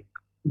for like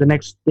the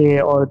next day,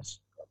 or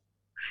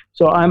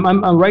so I'm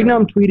right now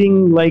I'm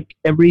tweeting like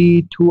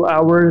every 2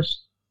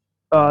 hours,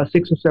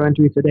 6 or 7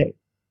 tweets a day,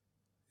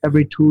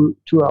 every two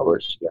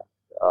hours. Yeah.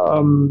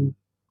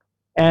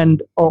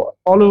 And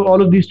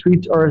all of these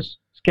tweets are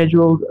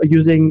scheduled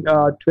using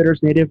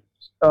Twitter's native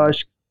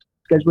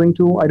scheduling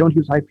tool. I don't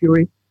use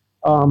Hypefury.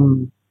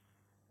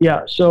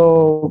 Yeah,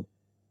 so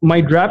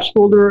my drafts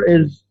folder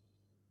is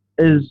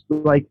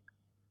like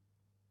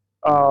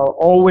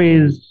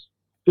always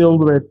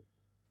filled with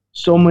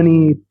so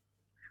many,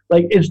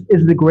 like it's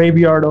the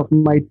graveyard of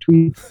my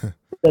tweets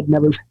that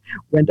never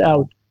went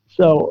out.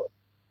 So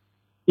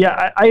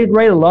yeah, I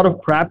write a lot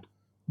of crap,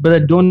 but I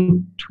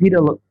don't tweet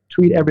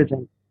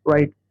everything,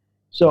 right?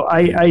 So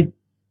I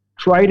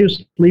try to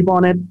sleep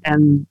on it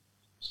and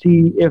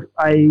see if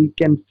I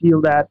can feel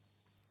that.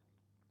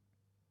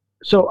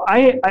 So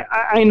I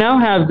now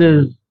have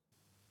this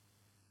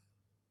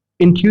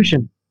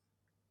intuition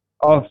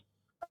of,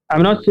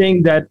 I'm not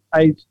saying that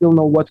I still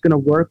know what's going to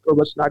work or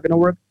what's not going to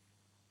work,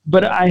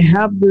 but I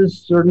have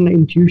this certain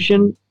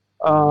intuition,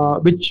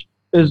 which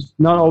is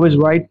not always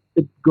right.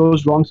 It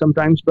goes wrong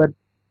sometimes, but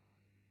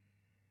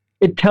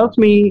it tells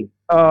me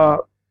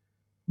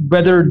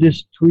whether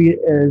this tweet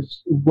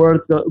is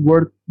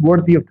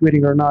worthy of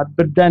tweeting or not.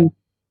 But then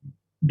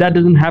that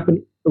doesn't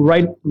happen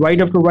right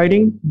after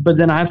writing. But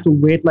then I have to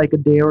wait like a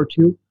day or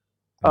two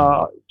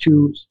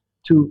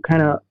to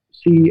kind of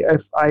see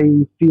if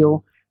I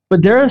feel.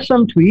 But there are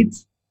some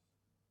tweets,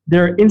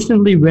 they're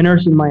instantly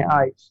winners in my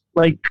eyes.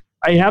 Like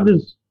I have a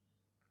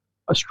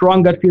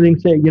strong gut feeling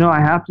saying, I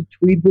have to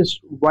tweet this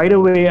right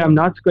away. I'm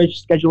not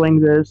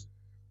scheduling this.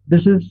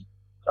 This is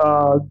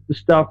the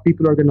stuff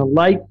people are going to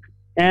like.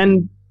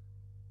 And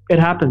it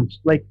happens.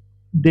 Like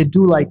they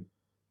do like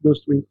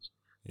those tweets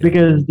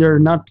because they're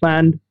not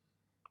planned.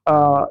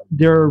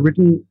 They're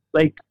written,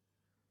 like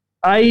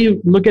I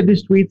look at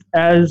these tweets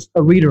as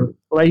a reader,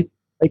 right?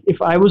 Like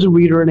if I was a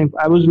reader and if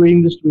I was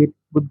reading this tweet,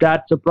 would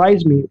that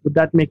surprise me? Would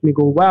that make me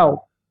go,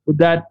 wow? Would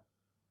that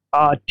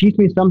teach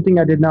me something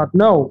I did not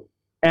know?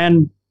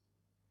 And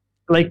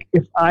like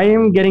if I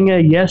am getting a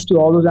yes to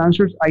all those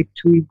answers, I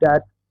tweet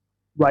that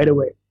right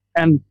away.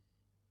 And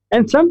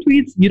some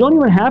tweets, you don't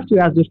even have to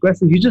ask those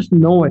questions. You just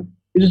know it.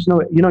 You just know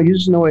it. You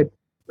just know it.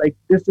 Like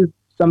this is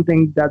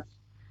something that's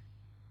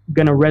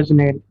going to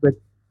resonate with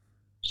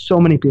so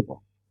many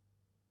people.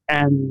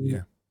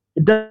 And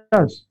it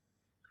does.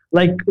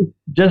 Like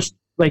just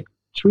like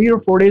 3 or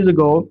 4 days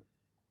ago,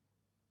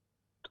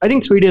 I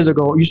think 3 days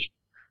ago,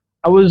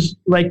 I was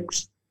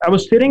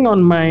sitting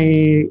on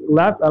my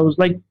lap. I was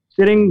like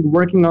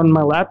working on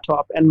my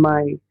laptop, and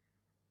my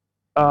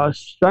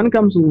son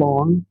comes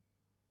along,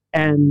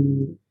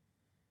 and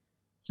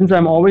since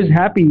I'm always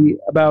happy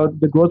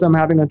about the growth I'm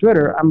having on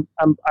Twitter, I'm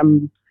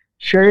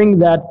sharing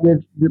that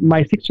with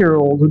my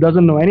 6-year-old who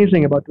doesn't know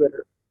anything about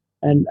Twitter,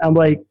 and I'm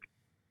like,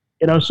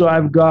 so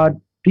I've got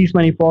these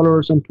many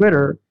followers on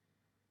Twitter.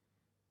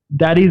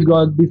 Daddy's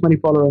got these many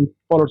followers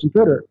on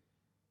Twitter,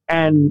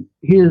 and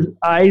his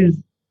eyes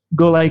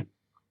go like,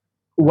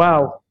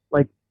 wow,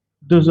 like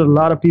there's a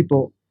lot of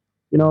people,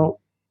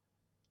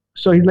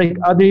 So he's like,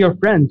 are they your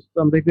friends?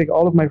 So I'm like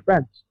all of my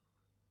friends,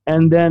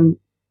 and then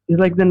he's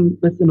like, then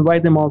let's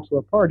invite them all to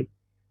a party,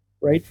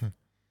 right?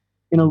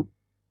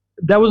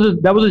 That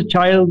was a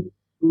child,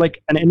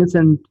 like an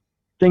innocent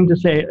thing to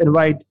say,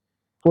 invite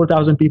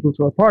 4,000 people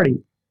to a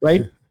party,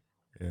 right?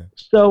 Yeah.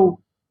 So,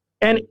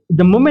 and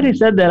the moment he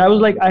said that, I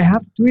was like, I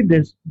have to tweet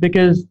this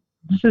because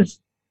this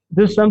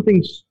is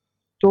something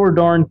so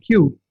darn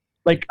cute.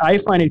 Like I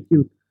find it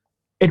cute.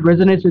 It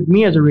resonates with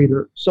me as a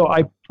reader, so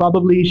I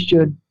probably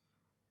should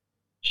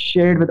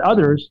share it with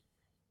others.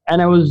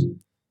 And I was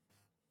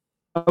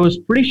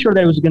pretty sure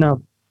that it was gonna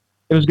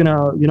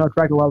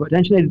attract a lot of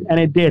attention, and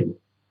it did.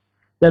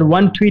 That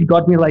one tweet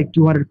got me like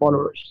 200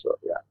 followers. So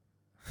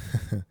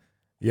yeah.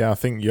 Yeah, I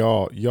think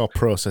your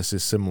process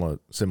is similar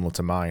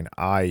to mine.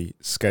 I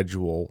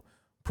schedule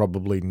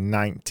probably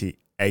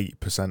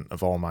 98%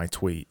 of all my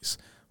tweets.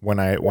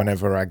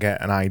 Whenever I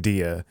get an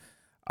idea,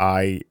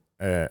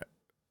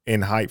 in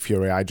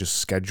Hypefury I just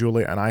schedule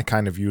it, and I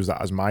kind of use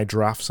that as my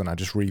drafts, and I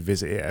just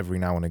revisit it every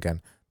now and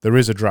again. There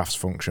is a drafts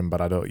function,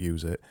 but I don't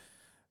use it.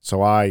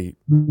 So I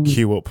Mhm.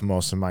 queue up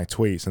most of my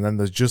tweets, and then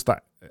there's just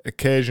that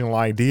occasional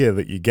idea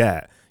that you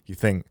get. You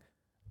think,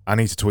 I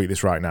need to tweet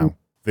this right now.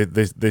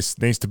 This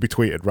needs to be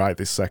tweeted right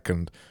this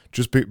second.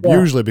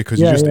 Usually because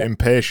you're just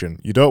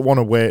impatient. You don't want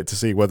to wait to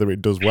see whether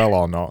it does well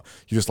or not.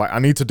 You're just like, I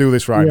need to do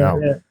this right now.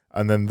 Yeah.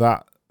 And then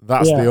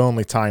that's the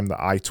only time that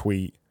I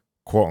tweet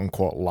quote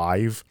unquote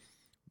live.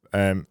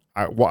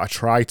 What I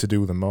try to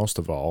do the most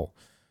of all,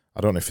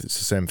 I don't know if it's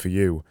the same for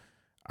you.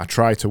 I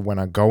try to, when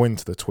I go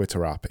into the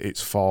Twitter app,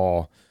 it's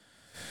for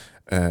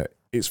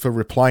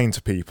replying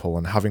to people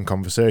and having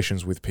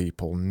conversations with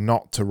people,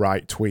 not to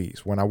write tweets.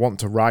 When I want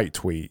to write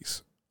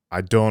tweets,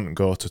 I don't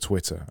go to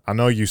Twitter. I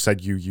know you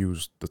said you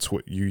use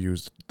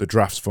the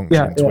drafts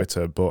function in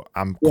Twitter, but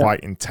I'm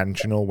quite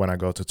intentional when I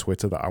go to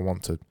Twitter that I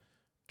want to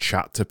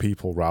chat to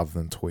people rather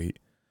than tweet.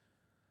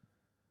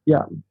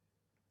 Yeah.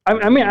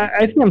 I mean,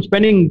 I think I'm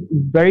spending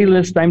very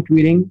less time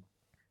tweeting,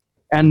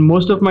 and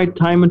most of my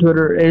time on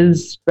Twitter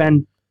is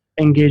spent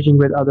engaging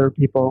with other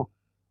people.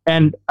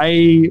 And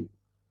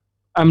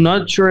I'm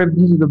not sure if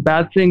this is a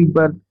bad thing,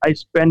 but I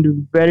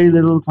spend very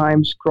little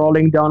time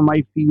scrolling down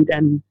my feed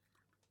and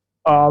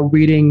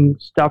reading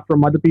stuff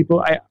from other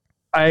people.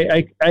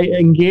 I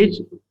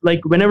engage,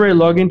 like whenever I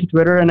log into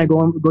Twitter and I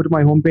go to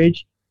my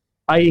homepage,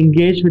 I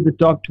engage with the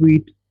top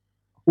tweet,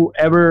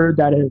 whoever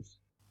that is.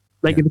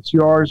 Like if it's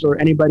yours or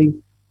anybody.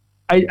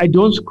 I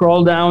don't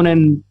scroll down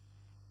and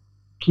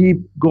keep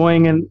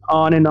going and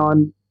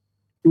on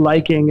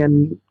liking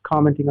and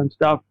commenting on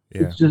stuff.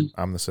 Yeah, it's just,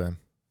 I'm the same.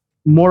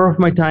 More of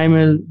my time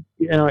is,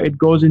 it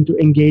goes into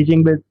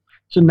engaging with.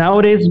 So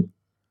nowadays,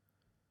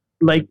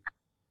 like,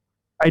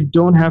 I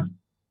don't have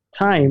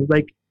time.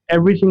 Like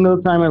every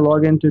single time I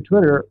log into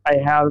Twitter, I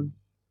have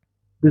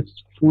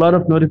this flood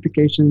of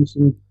notifications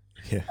and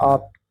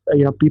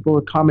people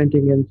are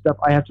commenting and stuff.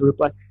 I have to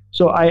reply.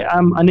 So I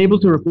am unable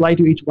to reply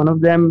to each one of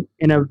them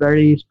in a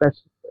very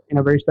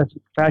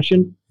specific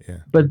fashion. Yeah.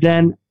 But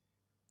then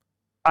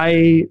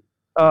I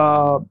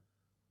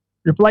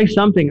reply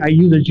something. I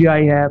use a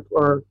GIF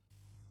or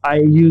I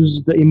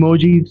use the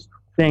emojis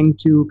thing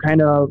to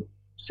kind of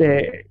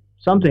say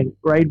something,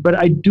 right? But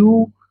I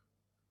do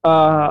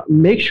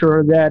make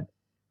sure that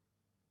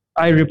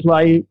I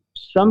reply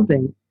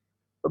something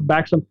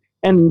back.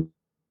 And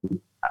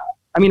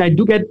I mean, I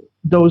do get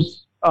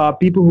those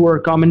people who are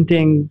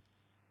commenting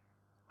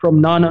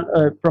from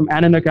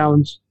anon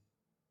accounts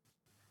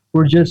who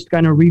are just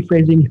kind of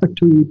rephrasing your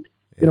tweet.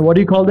 Yeah. What do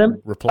you call them?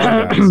 Reply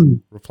guys.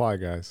 Reply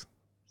guys.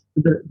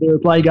 The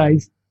reply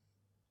guys.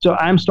 So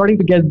I'm starting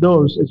to get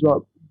those as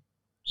well.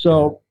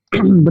 So,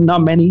 but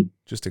not many.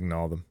 Just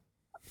ignore them.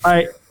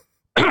 I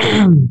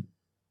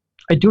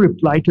do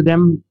reply to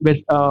them with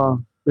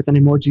an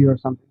emoji or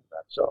something like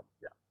that. So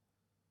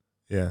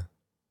yeah.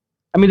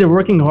 I mean, they're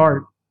working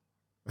hard.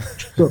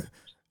 So.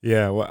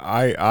 Yeah, well,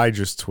 I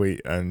just tweet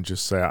and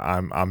just say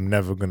I'm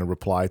never going to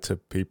reply to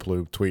people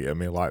who tweet at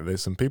me like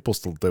this, and people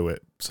still do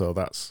it. So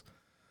that's.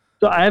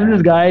 So I have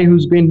this guy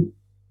who's been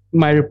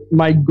my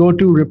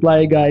go-to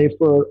reply guy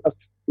for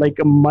like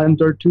a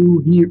month or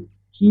two.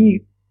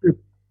 He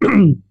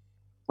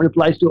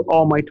replies to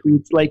all my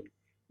tweets. Like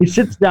he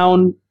sits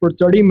down for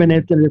 30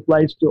 minutes and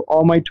replies to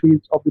all my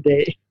tweets of the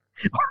day.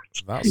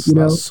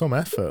 That's some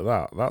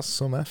effort. That's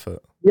some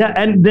effort. Yeah,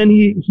 and then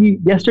he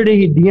yesterday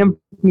he DM'd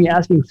me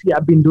asking, "See,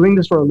 I've been doing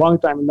this for a long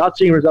time and not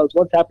seeing results.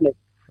 What's happening?"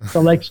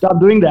 So I'm like, "Stop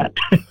doing that."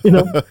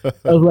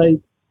 I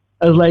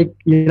was like,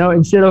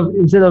 instead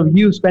of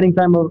you spending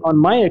time on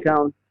my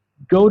account,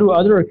 go to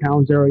other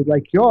accounts that are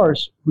like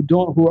yours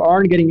who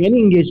aren't getting any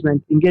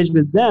engagement. Engage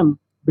with them,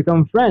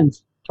 become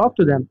friends, talk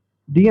to them,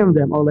 DM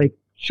them, or like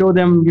show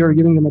them you're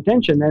giving them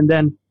attention, and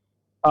then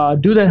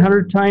do that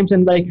 100 times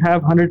and like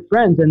have 100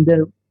 friends, and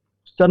then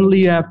suddenly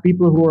you have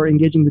people who are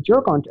engaging with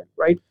your content,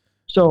 right?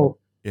 So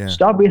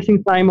stop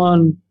wasting time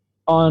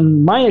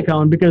on my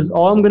account, because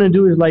all I'm going to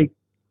do is like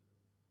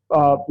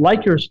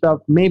your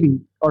stuff maybe,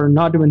 or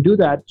not even do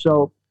that.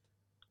 So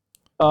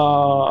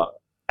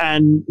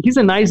and he's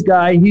a nice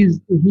guy. He's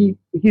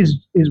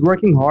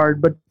working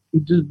hard, but he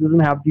just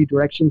doesn't have the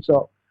direction.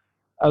 So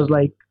I was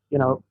like,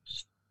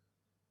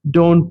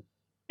 don't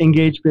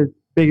engage with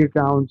big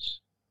accounts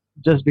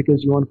just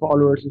because you want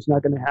followers. It's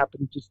not going to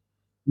happen. Just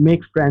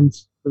make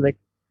friends with like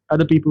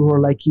other people who are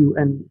like you,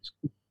 and it's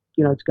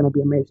going to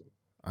be amazing.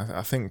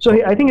 I think so.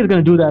 I think he's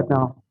going to do that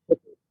now.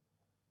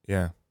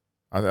 Yeah,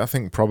 I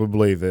think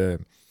probably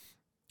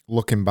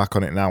looking back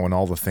on it now and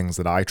all the things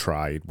that I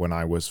tried when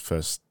I was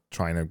first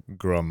trying to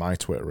grow my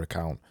Twitter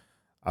account,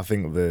 I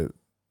think the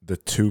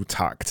two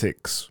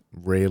tactics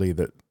really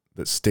that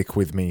stick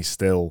with me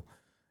still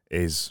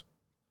is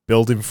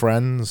building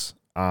friends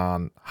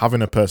and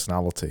having a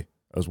personality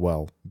as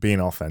well, being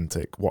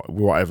authentic,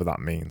 whatever that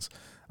means.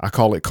 I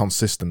call it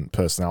consistent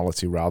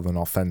personality rather than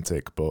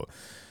authentic, but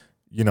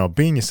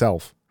being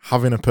yourself,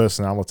 having a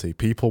personality.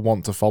 People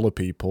want to follow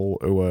people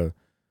who are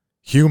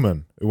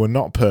human, who are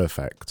not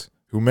perfect,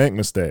 who make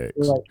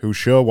mistakes, right, who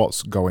show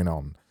what's going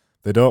on.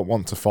 They don't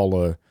want to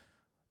follow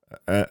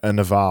a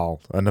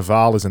Naval. A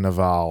Naval is a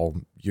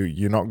Naval.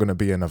 You're not going to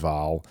be a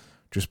Naval.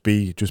 Just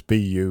be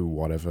you,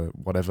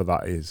 whatever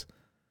that is.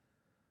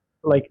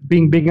 Like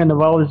being big in the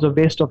world is a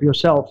waste of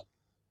yourself.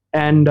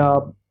 And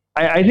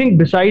I think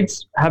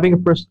besides having a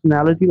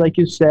personality, like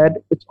you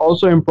said, it's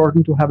also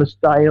important to have a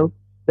style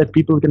that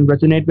people can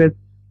resonate with,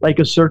 like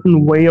a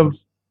certain way of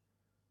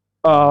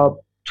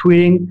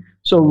tweeting.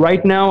 So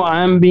right now,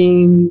 I'm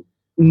being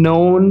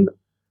known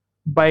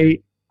by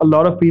a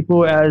lot of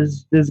people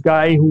as this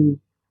guy who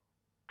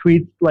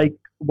tweets like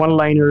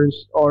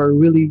one-liners or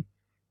really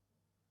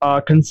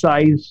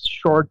concise,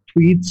 short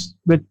tweets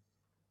with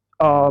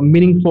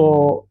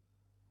meaningful,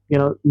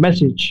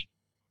 message.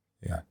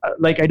 Yeah.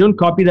 Like I don't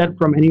copy that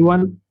from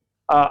anyone.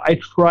 I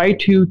try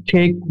to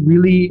take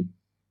really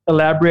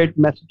elaborate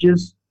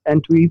messages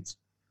and tweets,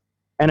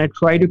 and I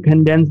try to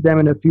condense them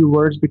in a few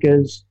words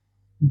because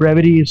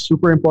brevity is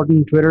super important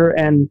in Twitter,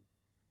 and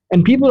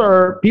people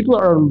are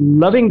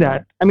loving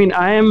that. I mean,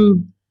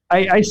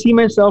 I see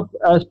myself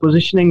as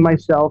positioning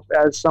myself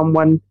as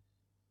someone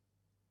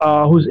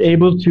who's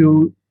able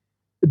to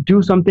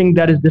do something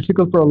that is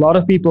difficult for a lot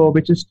of people,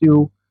 which is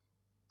to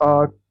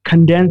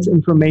condense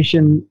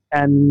information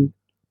uh,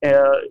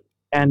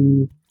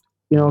 and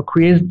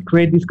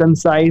create these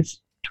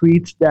concise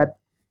tweets that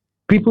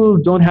people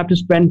don't have to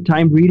spend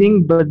time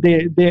reading, but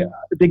they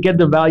get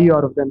the value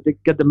out of them. They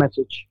get the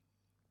message.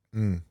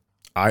 Mm.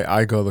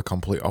 I go the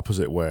complete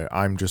opposite way.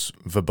 I'm just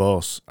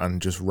verbose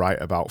and just write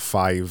about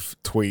 5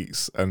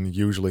 tweets, and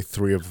usually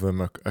 3 of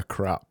them are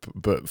crap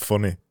but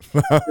funny.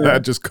 Yeah. I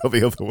just go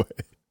the other way.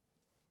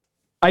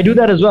 I do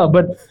that as well,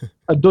 but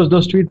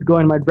those tweets go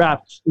in my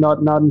drafts, not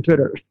on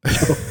Twitter.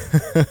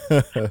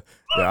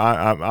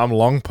 Yeah, I'm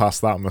long past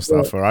that,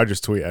 Mustafa. I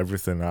just tweet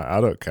everything. I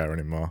don't care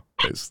anymore.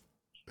 It's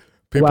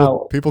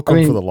people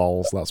come for the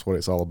lols. That's what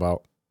it's all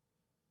about.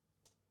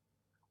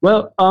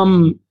 Well,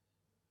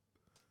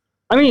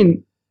 I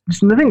mean,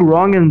 there's nothing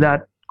wrong in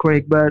that,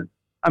 Craig. But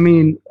I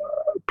mean,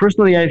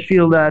 personally, I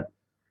feel that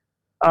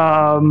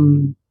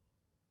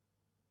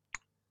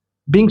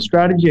being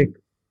strategic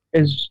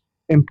is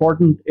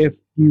important if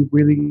you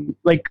really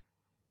like.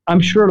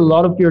 I'm sure a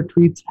lot of your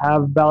tweets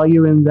have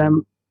value in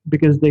them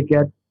because they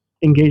get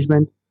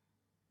engagement.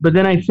 But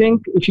then I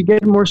think if you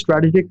get more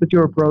strategic with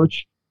your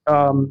approach,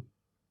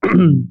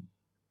 you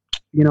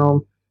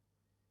know,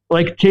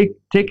 like take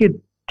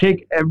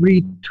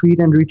every tweet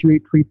and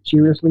retweet tweet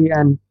seriously,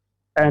 and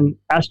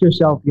ask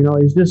yourself,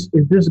 is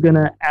this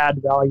gonna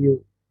add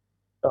value?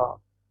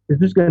 Is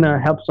this gonna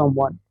help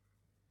someone,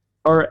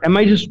 or am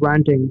I just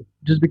ranting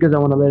just because I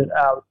want to let it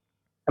out?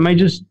 Am I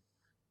just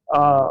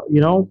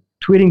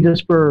tweeting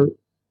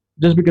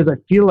just because I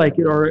feel like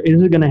it, or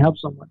is it gonna help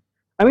someone?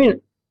 I mean,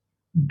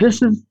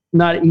 this is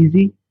not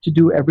easy to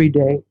do every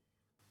day,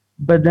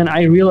 but then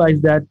I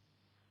realized that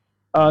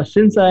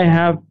since I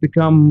have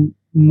become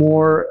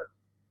more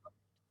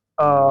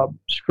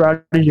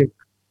strategic,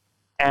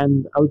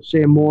 and I would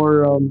say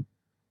more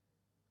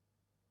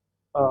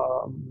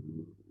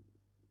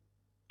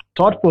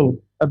thoughtful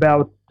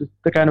about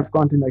the kind of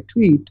content I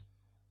tweet,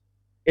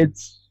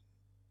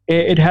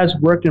 it has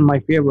worked in my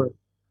favor.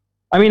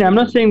 I mean, I'm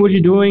not saying what you're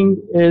doing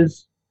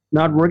is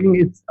not working.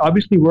 It's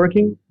obviously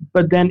working,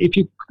 but then if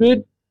you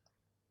could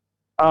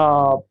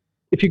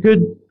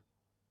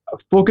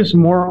focus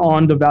more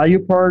on the value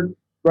part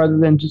rather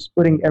than just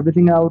putting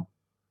everything out,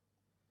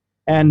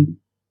 and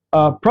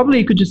probably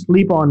you could just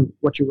sleep on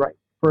what you write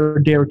for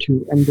a day or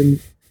two,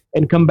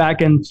 and come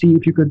back and see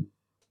if you could,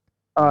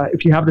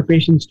 if you have the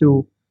patience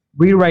to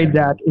rewrite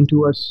that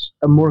into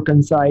a more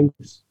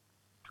concise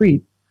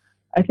tweet.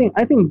 I think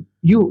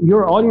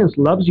your audience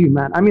loves you,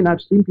 man. I mean,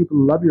 I've seen people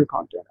love your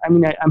content. I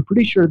mean, I'm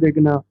pretty sure they're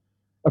gonna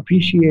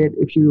appreciate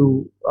if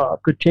you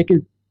could take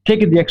it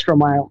the extra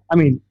mile. I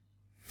mean,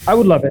 I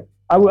would love it.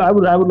 I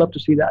would love to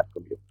see that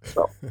from you.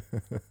 So.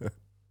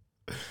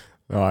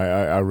 No,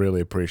 I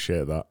really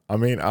appreciate that. I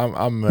mean,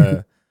 I'm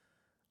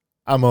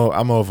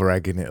over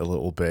egging it a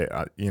little bit.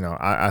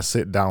 I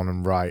sit down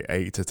and write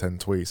 8 to 10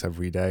 tweets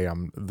every day.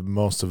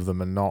 Most of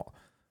them are not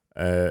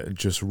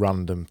just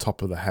random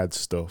top of the head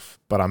stuff,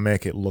 but I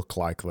make it look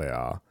like they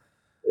are.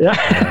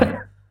 Yeah.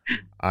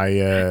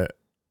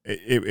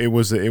 It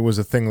was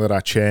a thing that I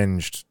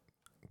changed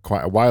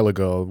quite a while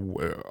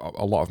ago.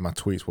 A lot of my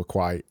tweets were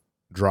quite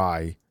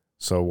dry,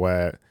 so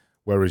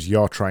whereas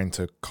you're trying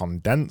to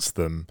condense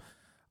them,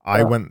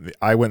 I went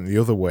the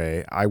other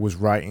way. I was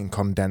writing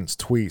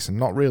condensed tweets and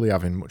not really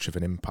having much of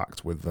an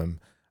impact with them,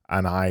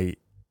 and I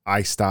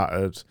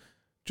started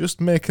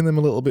just making them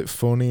a little bit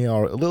funny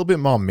or a little bit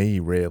more me,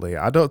 really.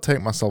 I don't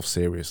take myself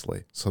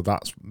seriously, so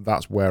that's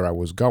where I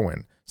was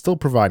going. Still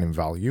providing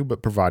value,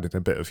 but providing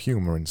a bit of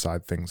humor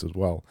inside things as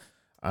well.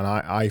 And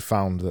I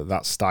found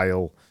that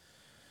style,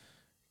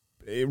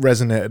 it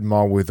resonated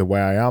more with the way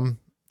I am.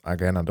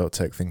 Again, I don't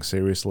take things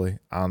seriously,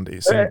 and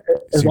as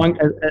long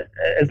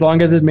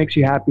as it makes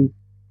you happy.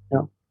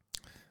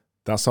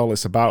 That's all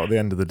it's about at the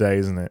end of the day,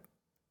 isn't it?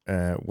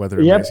 Whether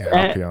it makes you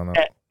happy or not.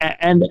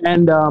 And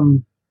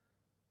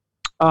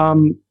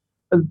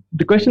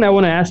the question I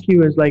want to ask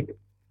you is like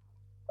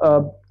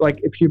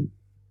if you're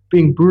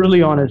being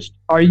brutally honest,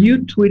 are you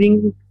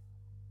tweeting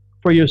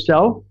for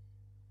yourself,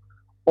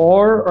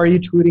 or are you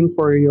tweeting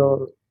for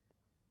your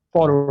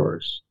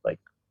followers? Like,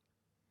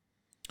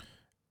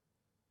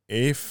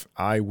 if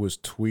I was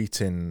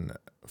tweeting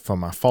for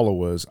my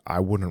followers, I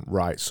wouldn't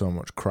write so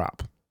much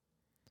crap.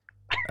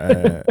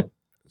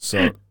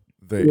 So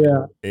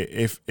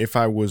if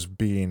I was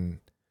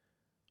being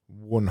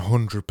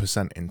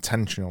 100%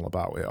 intentional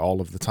about it all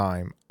of the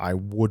time, I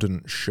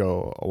wouldn't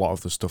show a lot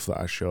of the stuff that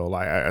I show.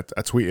 Like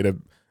I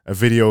tweeted a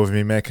video of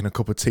me making a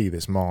cup of tea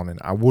this morning.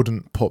 I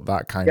wouldn't put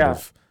that kind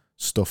of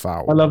stuff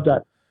out. I love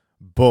that.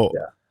 But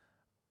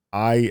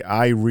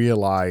I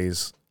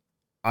realize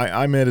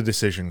I made a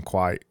decision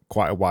quite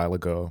a while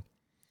ago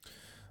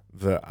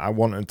that I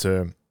wanted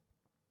to.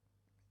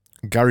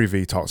 Gary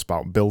Vee talks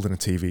about building a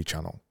TV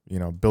channel,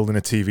 building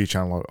a TV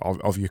channel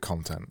of your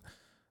content.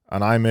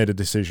 And I made a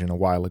decision a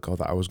while ago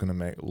that I was going to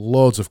make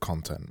loads of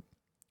content.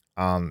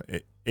 And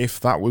if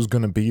that was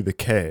going to be the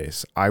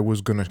case, I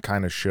was going to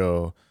kind of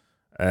show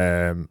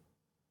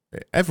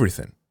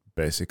everything,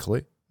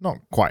 basically. Not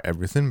quite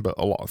everything, but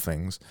a lot of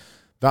things.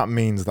 That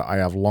means that I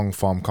have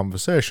long-form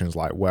conversations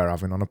like we're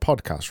having on a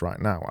podcast right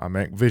now. I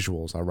make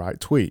visuals, I write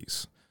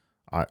tweets,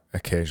 I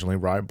occasionally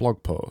write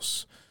blog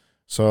posts.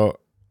 So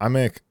I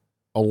make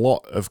a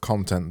lot of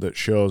content that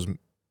shows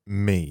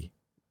me,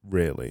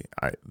 really.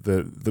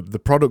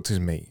 The product is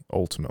me,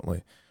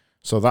 ultimately.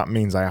 So that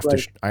means I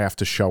have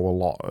to show a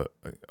lot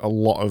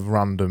of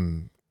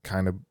random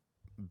kind of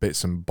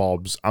bits and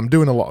bobs. I'm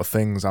doing a lot of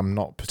things. I'm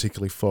not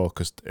particularly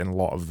focused in a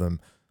lot of them.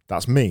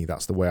 That's me.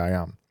 That's the way I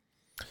am.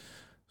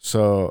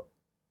 So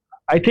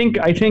I think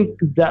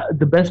that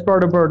the best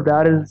part about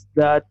that is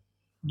that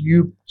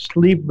you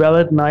sleep well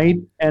at night,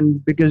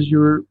 and because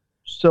you're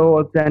so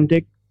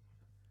authentic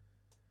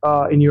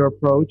in your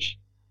approach,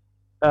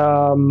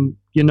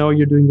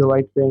 you're doing the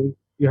right thing.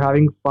 You're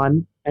having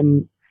fun,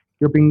 and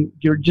you're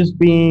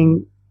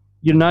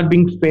not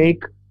being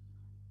fake.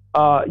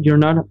 You're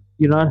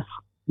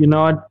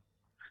not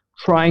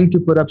trying to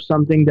put up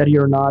something that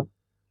you're not.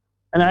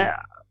 And I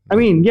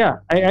think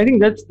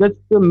that's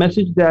the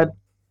message that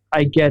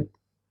I get,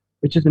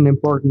 which is an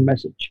important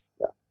message.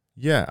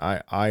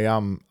 Yeah,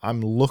 I'm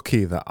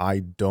lucky that I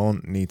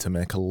don't need to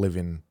make a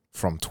living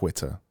from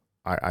Twitter.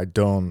 I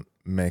don't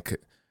make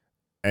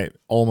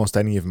almost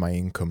any of my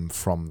income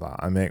from that.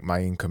 I make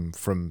my income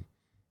from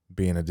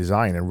being a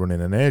designer, running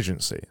an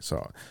agency.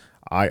 So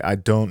I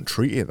don't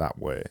treat it that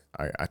way.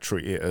 I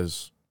treat it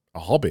as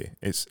a hobby.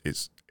 It's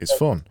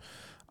fun.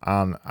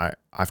 And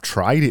I've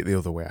tried it the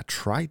other way. I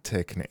tried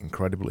taking it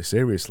incredibly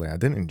seriously. I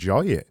didn't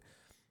enjoy it.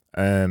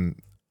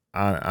 And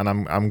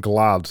I'm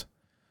glad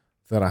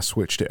that I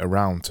switched it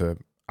around to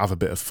have a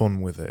bit of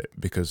fun with it,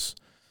 because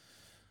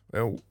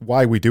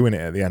why are we doing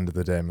it at the end of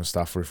the day,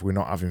 Mustafa, if we're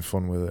not having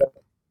fun with it?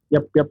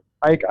 Yep.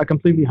 I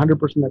completely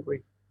 100%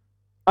 agree.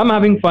 I'm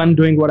having fun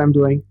doing what I'm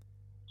doing.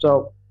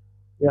 So,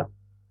 yeah.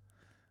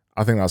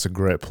 I think that's a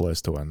great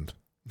place to end.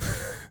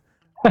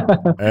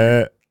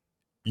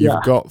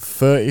 You've got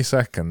 30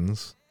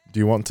 seconds.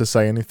 Do you want to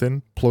say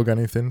anything? Plug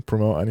anything?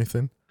 Promote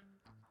anything?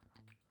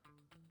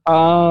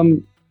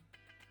 No,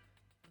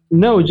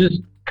 just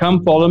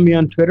come follow me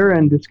on Twitter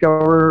and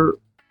discover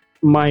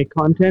my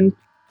content.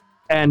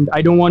 And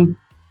I don't want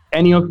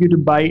any of you to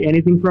buy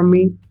anything from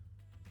me.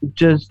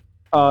 Just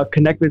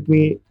connect with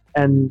me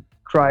and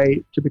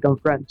try to become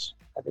friends.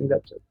 I think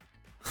that's it.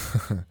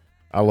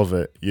 I love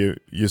it. You're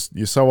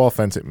so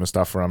authentic,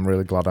 Mustafa. I'm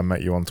really glad I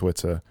met you on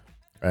Twitter.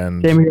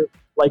 And same here.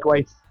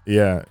 Likewise.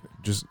 Yeah,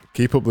 just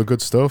keep up the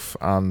good stuff,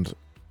 and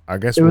I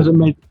guess it was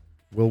amazing.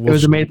 It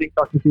was amazing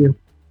talking to you.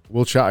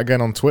 We'll chat again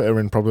on Twitter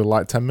in probably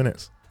like 10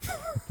 minutes.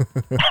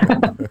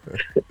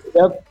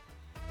 Yep.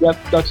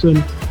 Talk soon.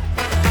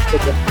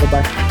 Okay,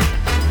 bye-bye.